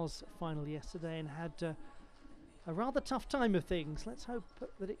parallel bars final yesterday and had a rather tough time of things. Let's hope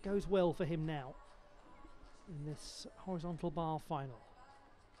that it goes well for him now in this horizontal bar final.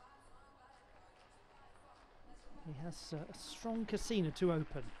 He has a strong Cassina to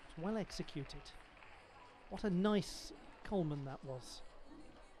open. It's well executed. What a nice Coleman that was.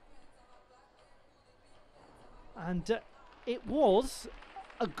 And it was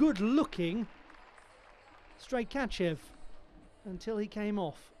a good looking straight Kachev until he came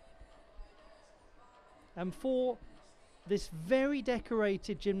off. And for this very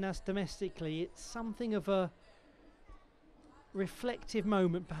decorated gymnast domestically, it's something of a reflective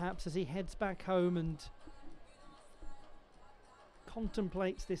moment perhaps as he heads back home and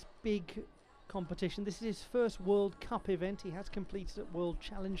contemplates this big competition. This is his first World Cup event. He has completed at World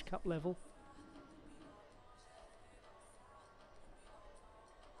Challenge Cup level.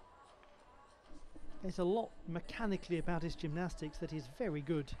 There's a lot mechanically about his gymnastics that is very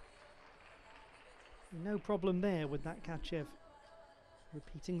good. No problem there with that Kachev.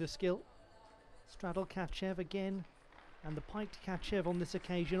 Repeating the skill. Straddle Kachev again. And the piked Kachev on this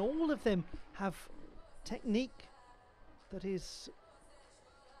occasion. All of them have technique that is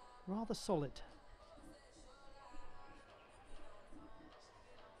rather solid.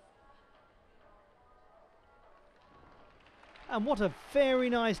 And what a very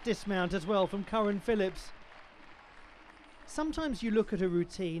nice dismount as well from Curran Phillips. Sometimes you look at a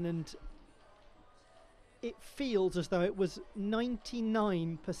routine and it feels as though it was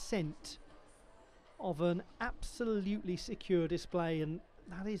 99% of an absolutely secure display, and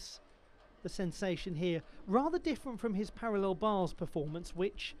that is the sensation here. Rather different from his parallel bars performance,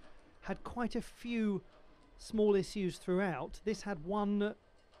 which had quite a few small issues throughout. This had one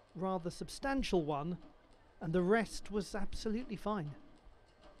rather substantial one, and the rest was absolutely fine.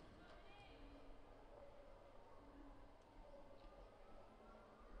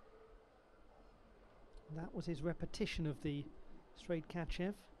 That was his repetition of the straight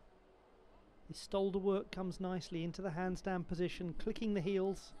Kachev. The shoulder work comes nicely into the handstand position, clicking the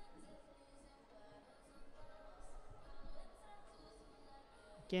heels.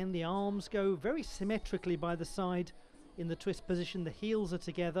 Again, the arms go very symmetrically by the side in the twist position. The heels are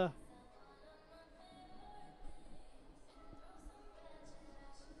together.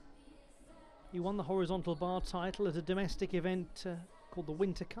 He won the horizontal bar title at a domestic event called the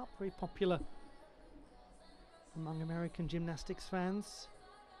Winter Cup, very popular among American gymnastics fans.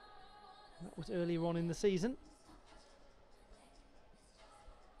 That was earlier on in the season.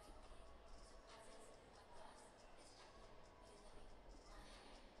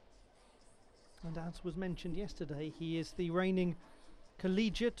 And as was mentioned yesterday, he is the reigning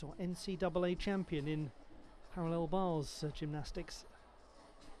collegiate or NCAA champion in parallel bars gymnastics.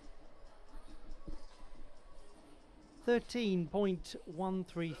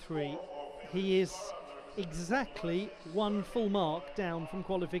 13.133. He is exactly one full mark down from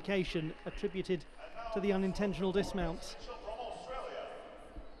qualification, attributed to the unintentional dismount.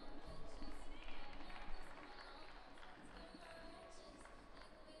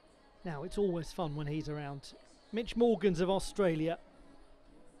 Now, it's always fun when he's around. Mitch Morgans of Australia.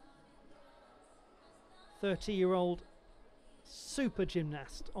 30-year-old super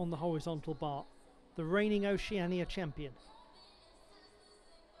gymnast on the horizontal bar. The reigning Oceania champion.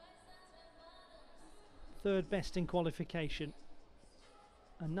 Third best in qualification.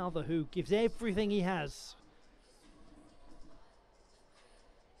 Another who gives everything he has.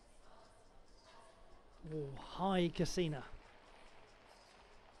 Oh, high Casina.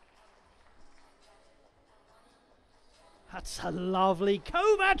 That's a lovely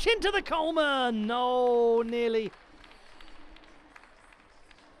Kovac into the Coleman. No, nearly.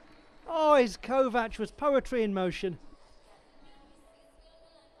 Oh, his Kovac was poetry in motion.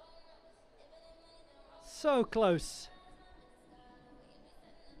 So close.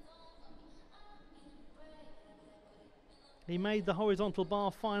 He made the horizontal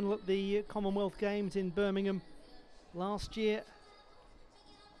bar final at the Commonwealth Games in Birmingham last year.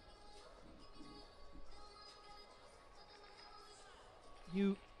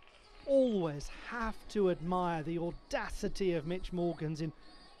 You always have to admire the audacity of Mitch Morgans in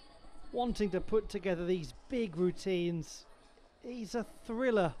wanting to put together these big routines. He's a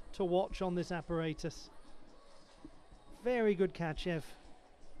thriller to watch on this apparatus. Very good Kachev.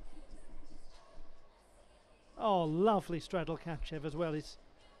 Oh, lovely straddle Kachev as well. His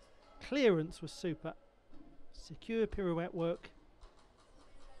clearance was super. Secure pirouette work.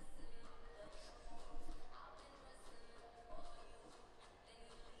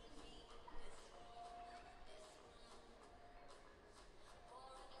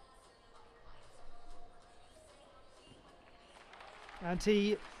 And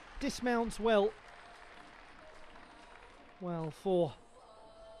he dismounts well. Well, for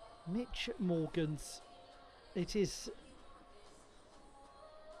Mitch Morgans, it is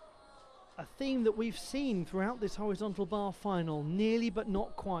a theme that we've seen throughout this horizontal bar final, nearly but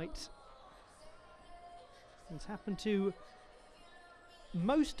not quite. It's happened to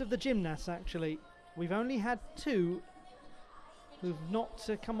most of the gymnasts, actually. We've only had two who've not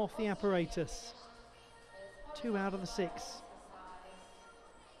come off the apparatus. 2 out of the 6.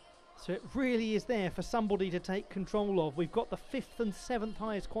 So it really is there for somebody to take control of. We've got the 5th and 7th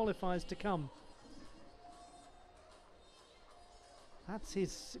highest qualifiers to come. That's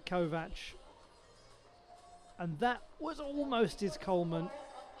his Kovac. And that was almost his Coleman.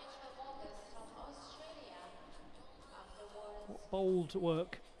 What bold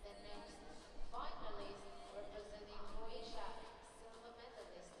work.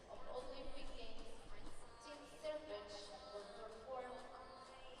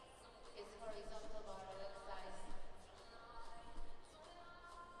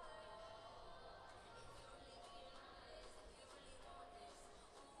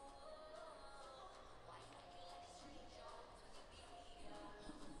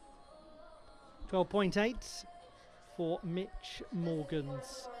 .8 for Mitch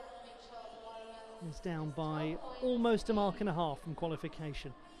Morgans. He's down by almost a mark and a half from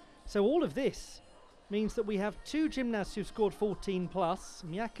qualification. So all of this means that we have 2 gymnasts who've scored 14 plus.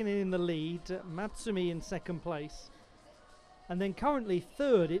 Miyakinen in the lead, Matsumi in 2nd place. And then currently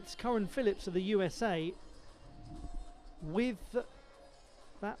 3rd, it's Curran Phillips of the USA, with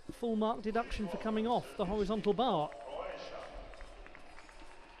that full mark deduction for coming off the horizontal bar.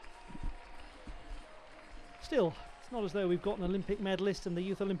 Still, it's not as though we've got an Olympic medalist and the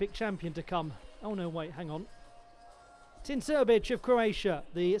Youth Olympic champion to come. Oh no, wait, hang on. Tin Serbic of Croatia,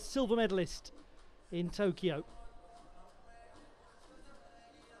 the silver medalist in Tokyo.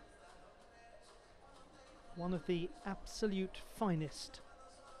 One of the absolute finest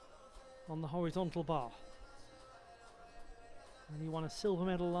on the horizontal bar. And he won a silver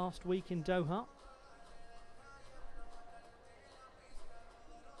medal last week in Doha.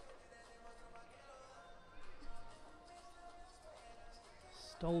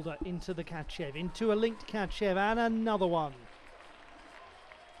 Stolder into the Kachev, into a linked Kachev, and another one.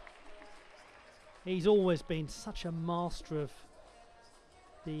 He's always been such a master of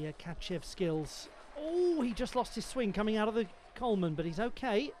the Kachev skills. Oh, he just lost his swing coming out of the Coleman, but he's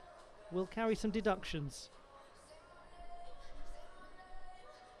okay. We'll carry some deductions.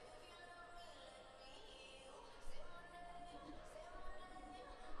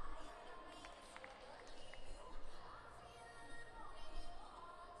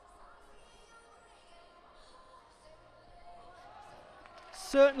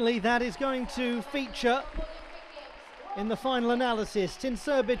 Certainly that is going to feature in the final analysis. Tin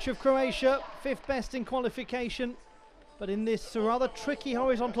Srbic of Croatia, 5th best in qualification, but in this rather tricky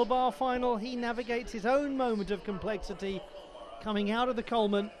horizontal bar final, he navigates his own moment of complexity coming out of the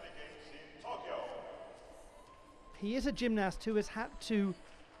Coleman. He is a gymnast who has had to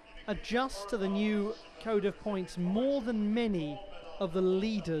adjust to the new code of points more than many of the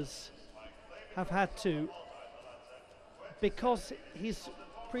leaders have had to, because his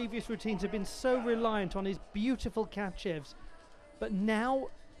previous routines have been so reliant on his beautiful Kachevs, but now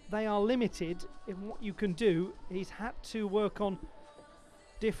they are limited in what you can do. He's had to work on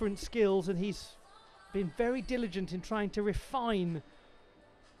different skills, and he's been very diligent in trying to refine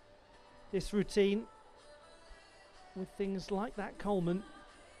this routine with things like that Coleman.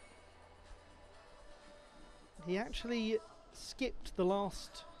 He actually skipped the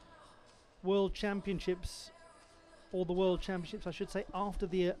last World Championships, or the World Championships I should say, after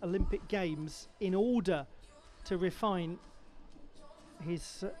the Olympic Games, in order to refine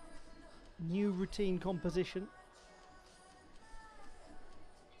his new routine composition.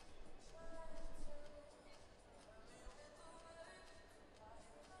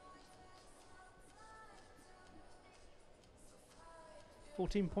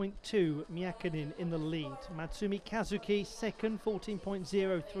 (14.2) Miakinen in the lead. Matsumi Kazuki second,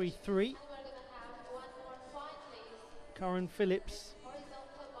 14.033. Curran Phillips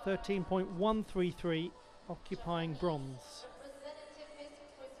 13.133, occupying bronze.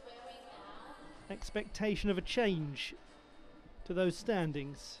 Expectation of a change to those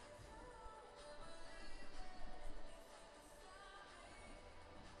standings.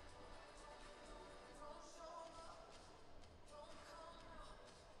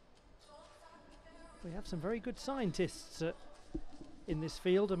 We have some very good scientists in this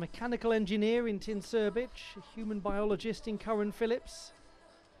field. A mechanical engineer in Tin Srbic, a human biologist in Curran Phillips.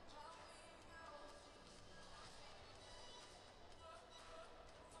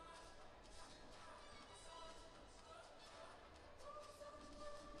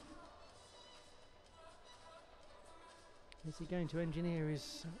 Is he going to engineer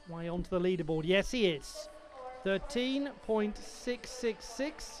his way onto the leaderboard? Yes, he is.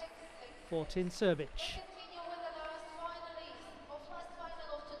 13.666 for Tin Srbic.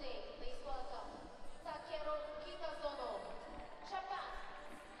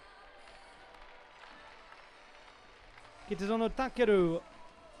 Kitazono Takeru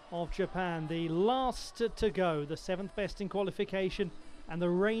of Japan, the last to go, the 7th best in qualification, and the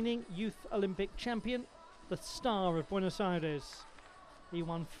reigning Youth Olympic champion, the star of Buenos Aires. He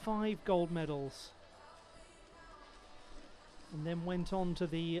won 5 gold medals and then went on to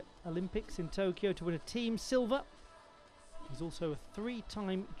the Olympics in Tokyo to win a team silver. He's also a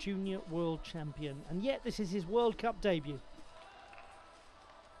 3-time junior world champion, and yet this is his World Cup debut.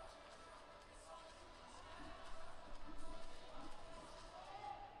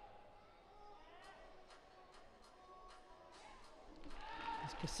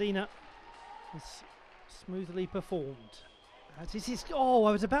 Cassina has smoothly performed. As is his, oh,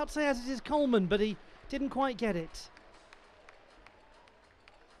 I was about to say as is his Coleman, but he didn't quite get it.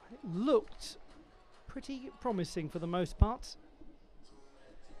 It looked pretty promising for the most part.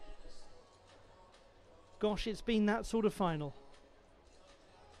 Gosh, it's been that sort of final.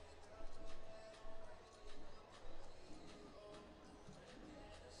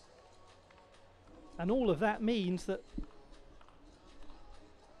 And all of that means that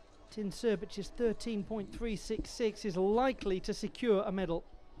Tin Srbic's 13.366 is likely to secure a medal.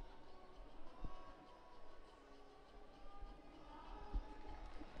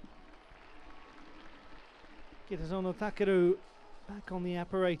 Kitazono Takeru back on the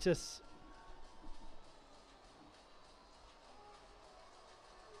apparatus.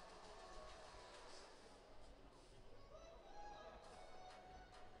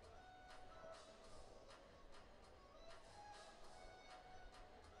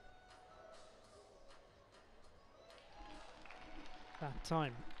 that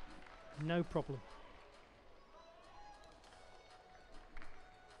time. No problem.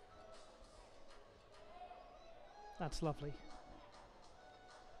 That's lovely.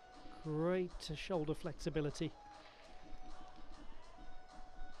 Great shoulder flexibility.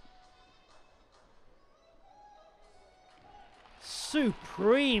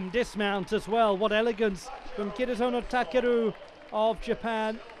 Supreme dismount as well. What elegance from Kitazono Takeru of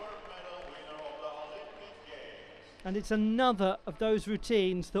Japan. And it's another of those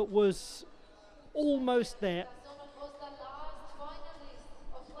routines that was almost there. Was the last finalist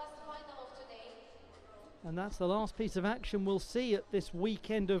of last final of today. And that's the last piece of action we'll see at this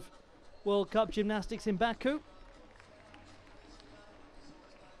weekend of World Cup Gymnastics in Baku.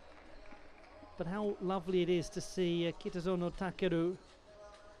 But how lovely it is to see Kitazono Takeru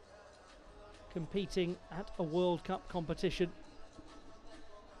competing at a World Cup competition.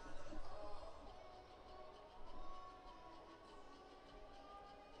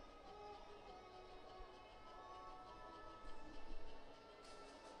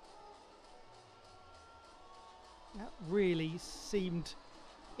 That really seemed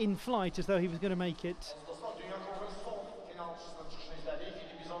in flight, as though he was going to make it. Dostlar, Dünya Kupası son final çıkışına çıxışını izlədik.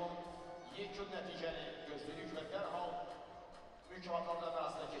 İndi biz onun yekun nəticəni gözləyirik və dərhal mükafatlar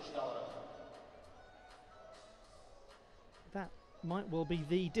arasında keçid alırıq. That might well be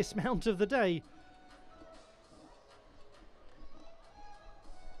the dismount of the day.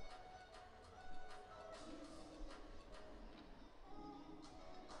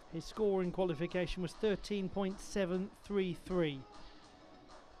 His score in qualification was 13.733.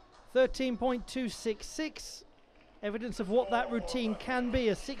 13.266. Evidence of what that routine can be.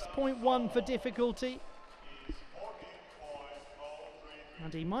 A 6.1 for difficulty.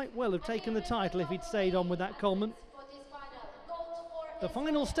 And he might well have taken the title if he'd stayed on with that Coleman. The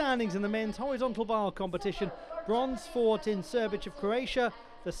final standings in the men's horizontal bar competition. Bronze for Tin Serbic of Croatia.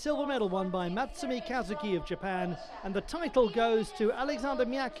 The silver medal won by Matsumi Kazuki of Japan. And the title goes to Alexander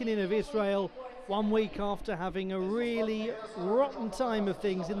Myakinin of Israel, 1 week after having a really rotten time of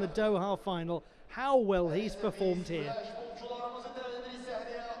things in the Doha final. How well he's performed here. Futbolcularımızı dəvət edirik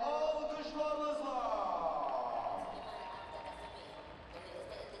səhnəyə alqışlarınızla.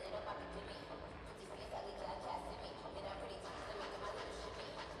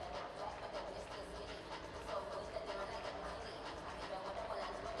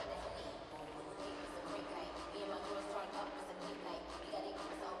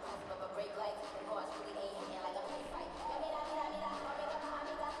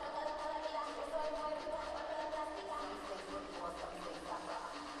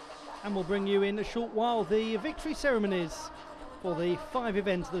 And we'll bring you in a short while the victory ceremonies for the 5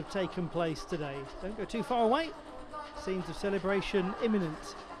 events that have taken place today. Don't go too far away. Scenes of celebration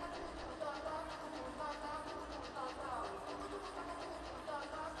imminent.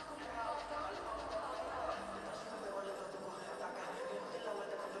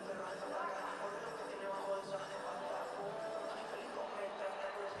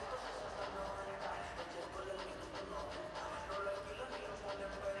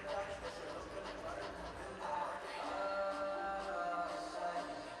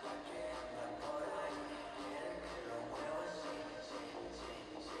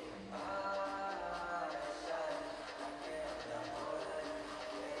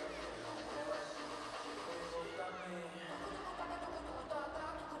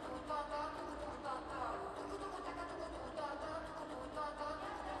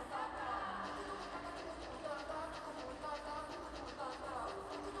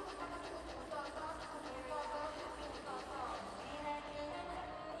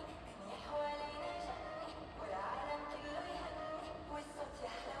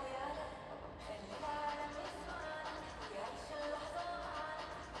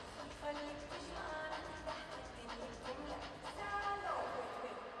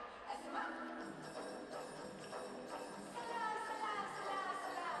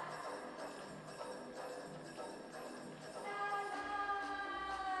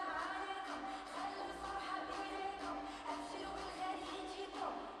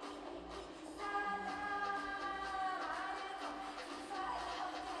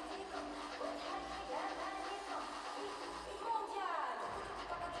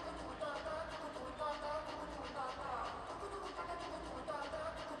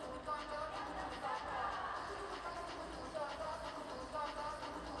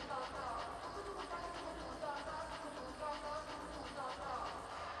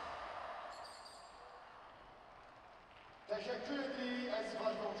 Teşekkür edirik əziz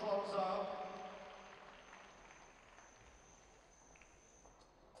futbolcularımıza.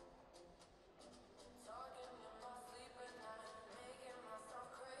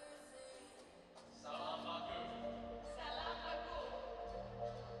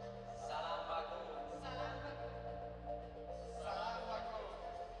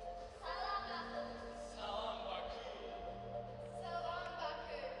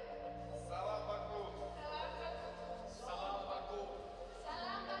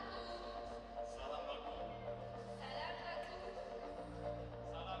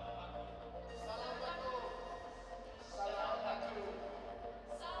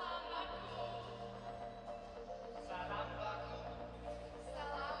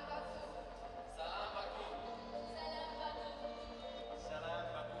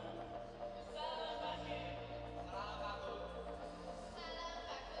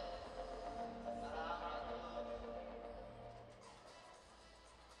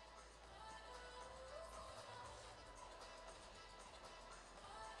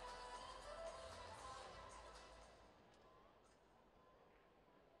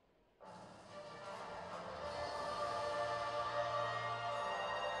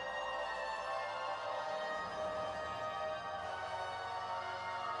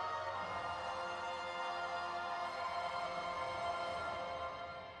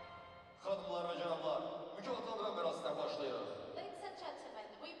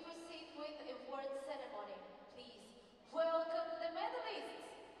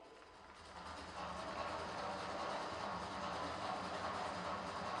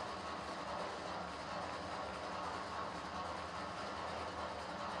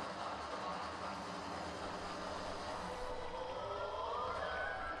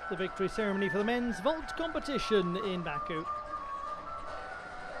 The victory ceremony for the men's vault competition in Baku.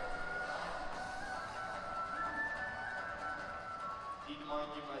 İdman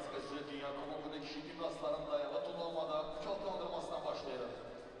Gimnastikası Dünya Kupası'nda kişi gimnastların dayalı tutulmada uçak kaldırmasından başlayalım.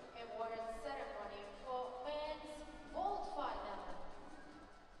 Award ceremony for men's vault final.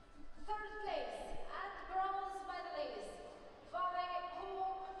 Third place and bronze medalist, Hu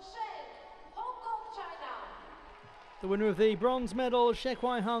Shen, Hong Kong, China. The winner of the bronze medal,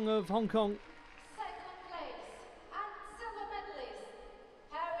 Shekwai Hung of Hong Kong. Second place and silver medalist,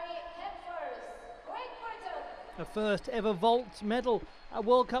 Harry Hepworth, Great Britain. A first ever vault medal at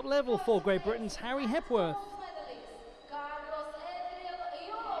World Cup level for Great Britain's Harry Hepworth.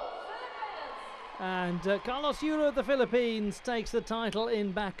 And Carlos Yulo of the Philippines takes the title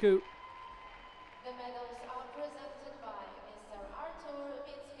in Baku. The medals are presented by Mr. Artur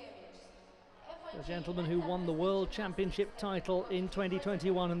Mickiewicz, The gentleman who won the World Championship title in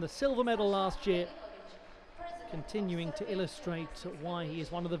 2021 and the silver medal last year, continuing to illustrate why he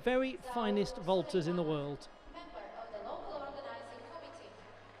is one of the very finest vaulters in the world. member of the local organizing committee.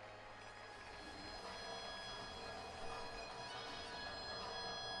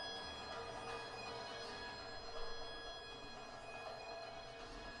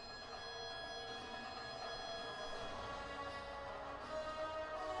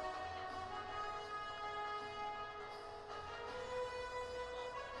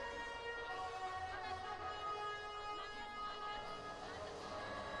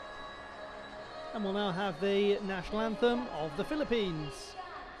 And we'll now have the national anthem of the Philippines. Stand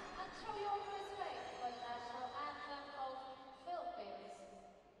and show your respect for the national anthem of Philippines.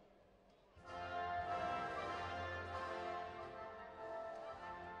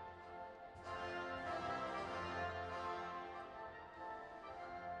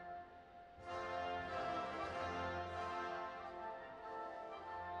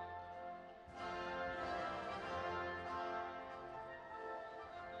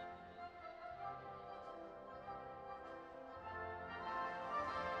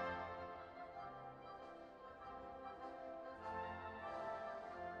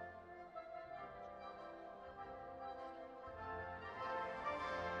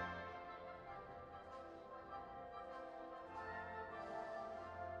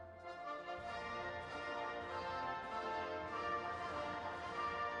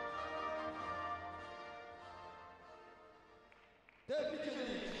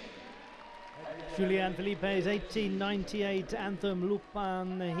 Julian Felipe's 1898 anthem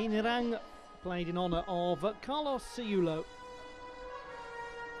Lupan Hinirang, played in honour of Carlos Yulo.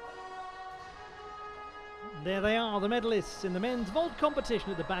 There they are, the medalists in the men's vault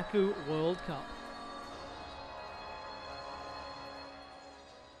competition at the Baku World Cup.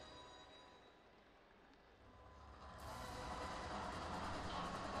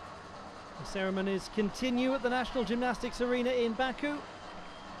 The ceremonies continue at the National Gymnastics Arena in Baku.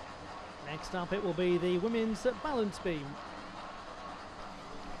 Next up it will be the women's balance beam.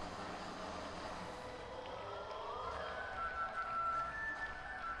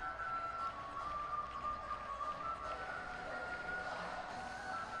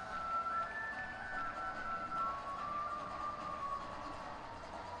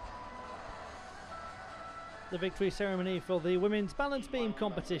 The victory ceremony for the women's balance beam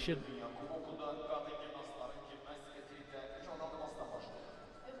competition. Dünya Kupası'ndan kadın gimnastların jimnastikasıyla uçak kaldırmasından başlayalım.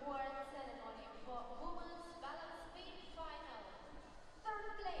 Award ceremony for women's balance beam final. Third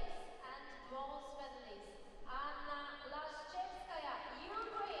place and bronze medalist, Anna Lashchevskaya,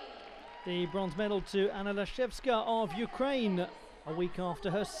 Ukraine. The bronze medal to Anna Lashchevska of Ukraine, a week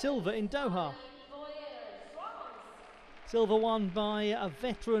after her silver in Doha. Silver won by a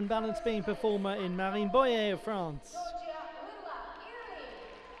veteran balance beam performer in Marine Boyer of France.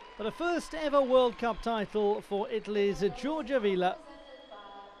 But a first ever World Cup title for Italy's Giorgia Villa,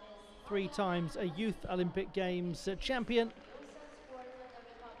 3 times a Youth Olympic Games champion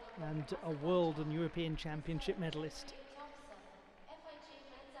and a World and European Championship medalist.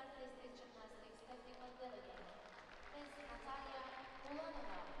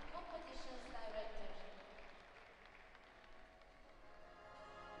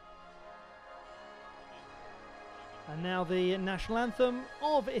 And now the national anthem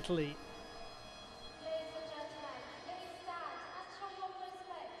of Italy. Ladies and gentlemen, please stand and show your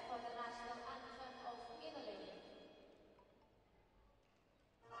respect for the national anthem of Italy.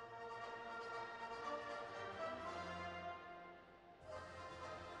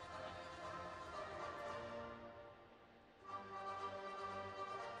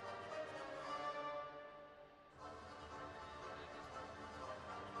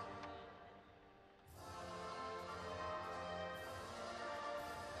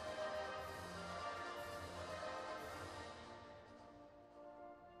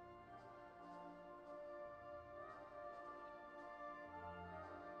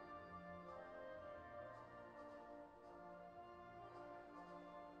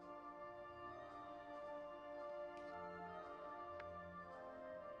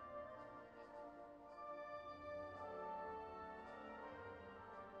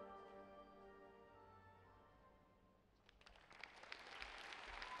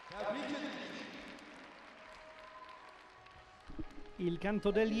 Il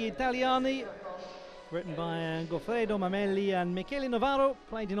Canto degli Italiani, written by Goffredo Mamelli and Michele Navarro,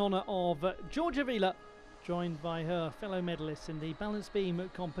 played in honour of Georgia Vila, joined by her fellow medalists in the balance beam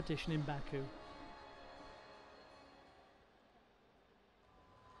competition in Baku.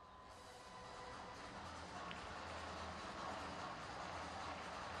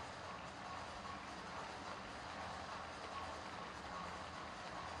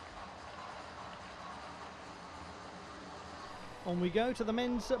 On we go to the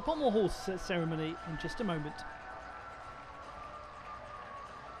men's pommel horse ceremony in just a moment.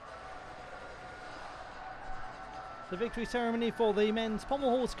 The victory ceremony for the men's pommel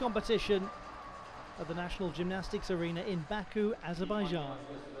horse competition at the National Gymnastics Arena in Baku, Azerbaijan. Award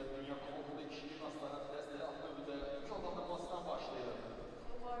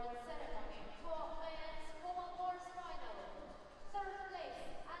ceremony for men's pommel horse final. Third place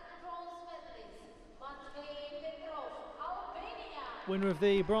and bronze medalist, Matvey Petrov, Albania. Winner of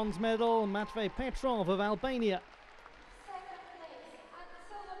the bronze medal, Matvey Petrov of Albania. Second place and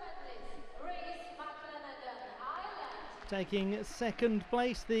silver medalist, Reese McLennan, Ireland. Taking second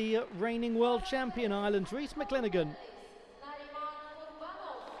place, the reigning world champion Ireland's Reese McLennan. Nariman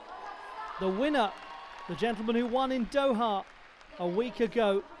Kurbanov, Kazakhstan. The winner, the gentleman who won in Doha a week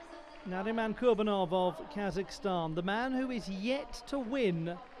ago, Nariman Kurbanov of Kazakhstan, the man who is yet to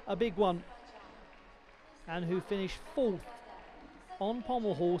win a big one and who finished fourth on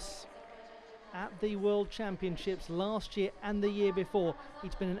pommel horse at the World Championships last year and the year before.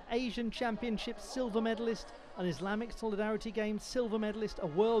 He's been an Asian Championships silver medalist, an Islamic Solidarity Games silver medalist, a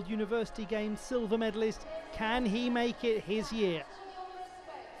World University Games silver medalist. Can he make it his year?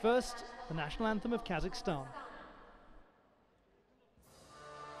 First, the national anthem of Kazakhstan.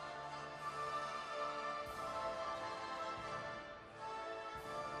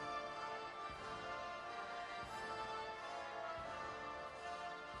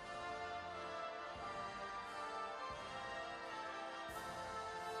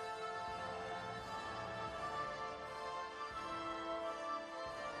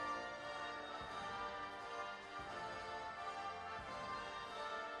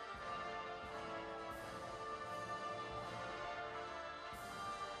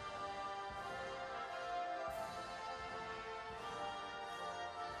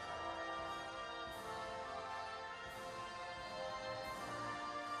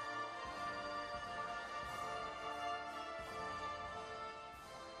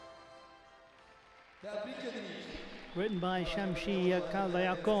 Written by Shamshi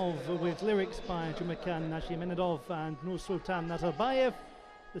Kaldayakov with lyrics by Jumakan Nashimenedov and Nursultan Nazarbayev,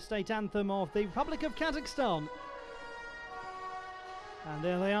 the state anthem of the Republic of Kazakhstan. And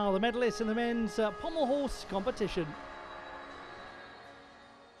there they are, the medalists in the men's pommel horse competition.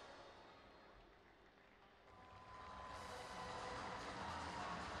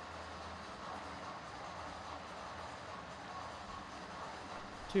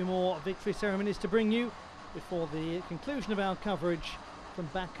 Two more victory ceremonies to bring you before the conclusion of our coverage from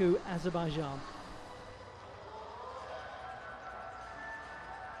Baku, Azerbaijan.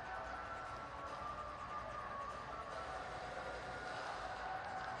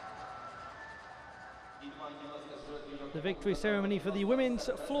 The victory ceremony for the women's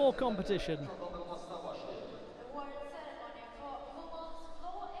floor competition. Award ceremony for women's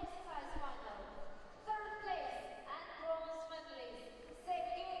floor exercise final. Third place and bronze medalist,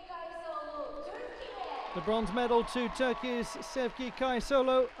 Sevgi Kaysolu, Turkey. The bronze medal to Turkey's Sevgi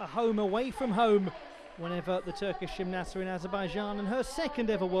Kaysolu, a home away from home whenever the Turkish gymnasts are in Azerbaijan, and her second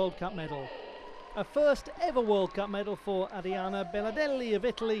ever World Cup medal. A first ever World Cup medal for Adriana Beladelli of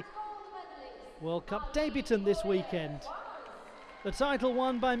Italy, World Cup debutant this weekend. The title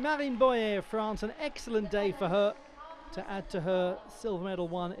won by Marine Boyer of France, an excellent day for her to add to her silver medal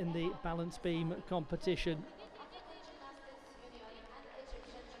won in the balance beam competition.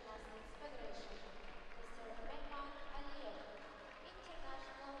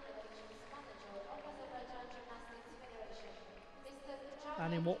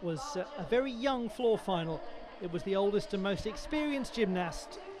 And in what was a very young floor final, it was the oldest and most experienced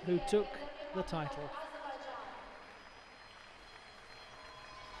gymnast who took the title.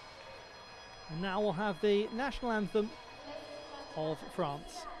 And now we'll have the national anthem of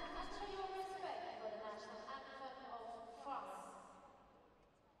France.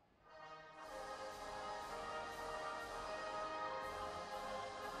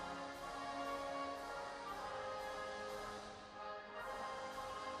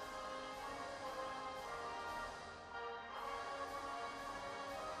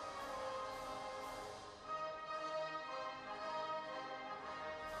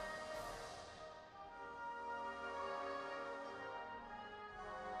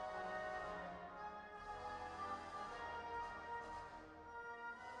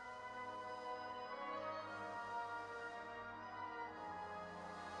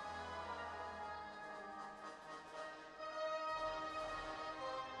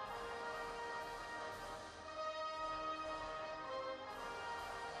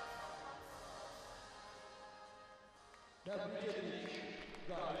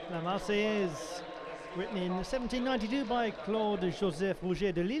 La Marseillaise, written in 1792 by Claude Joseph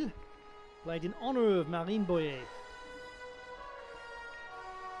Rouget de Lille, played in honour of Marine Boyer.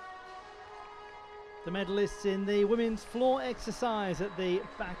 The medalists in the women's floor exercise at the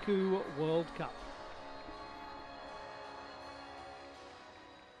Baku World Cup.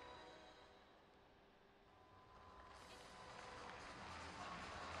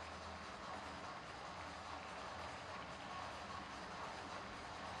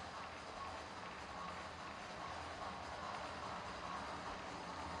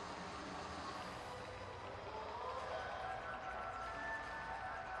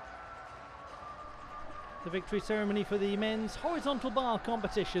 The victory ceremony for the men's horizontal bar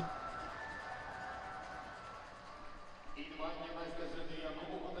competition. Award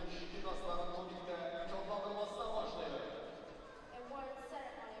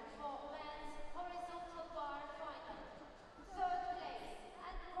ceremony for men's horizontal bar final. Third place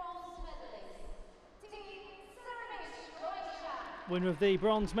and bronze medalist, Team Serbic, Croatia. Winner of the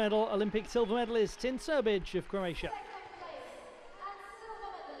bronze medal, Olympic silver medalist Tin Serbic of Croatia. Second place and silver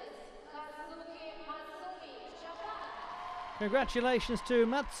medalist, Kazuki Matsumi, Japan. Congratulations to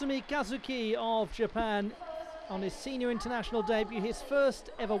Matsumi Kazuki of Japan on his senior international debut, his first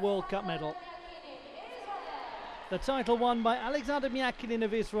ever World Cup medal. The title won by Alexander Myakinin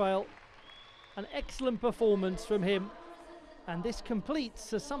of Israel. An excellent performance from him, and this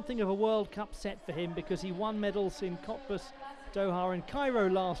completes something of a World Cup set for him because he won medals in Cottbus, Doha and Cairo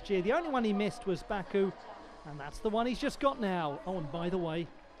last year. The only one he missed was Baku, and that's the one he's just got now. Oh, and by the way,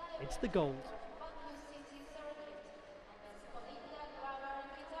 it's the gold. Baku City Circuit, and Spolinda Grabar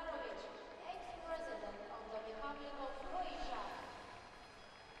Kitarovic, ex-president of the Republic of Croatia.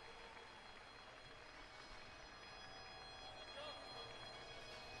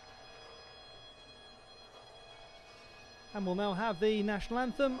 And we'll now have the national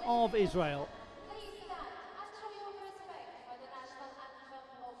anthem of Israel. Please stand and show your respect for the national anthem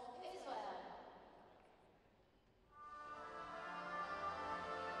of Israel.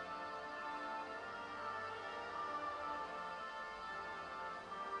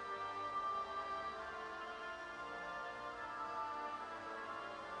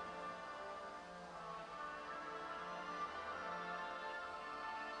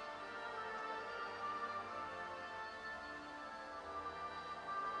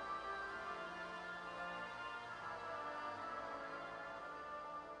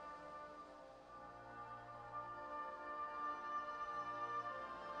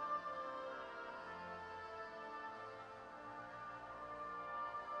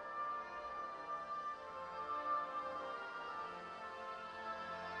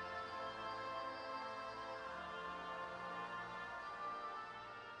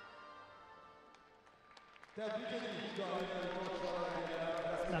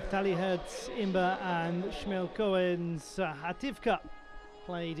 Naftali Hertz, Imber and Shmuel Cohen's Hativka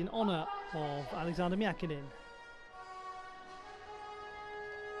played in honour of Alexander Myakinin.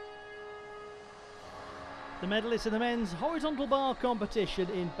 The medalists in the men's horizontal bar competition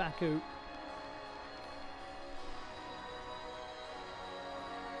in Baku.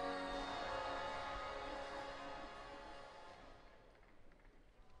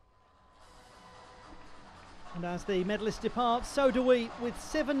 And as the medalists depart, so do we, with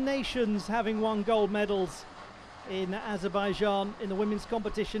 7 nations having won gold medals in Azerbaijan in the women's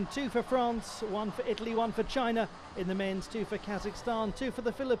competition. 2 for France, 1 for Italy, 1 for China. In the men's, 2 for Kazakhstan, 2 for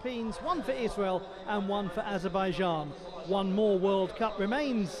the Philippines, 1 for Israel and 1 for Azerbaijan. One more World Cup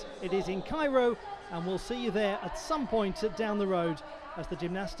remains. It is in Cairo, and we'll see you there at some point down the road as the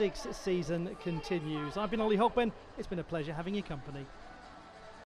gymnastics season continues. I've been Ollie Hogben. It's been a pleasure having your company.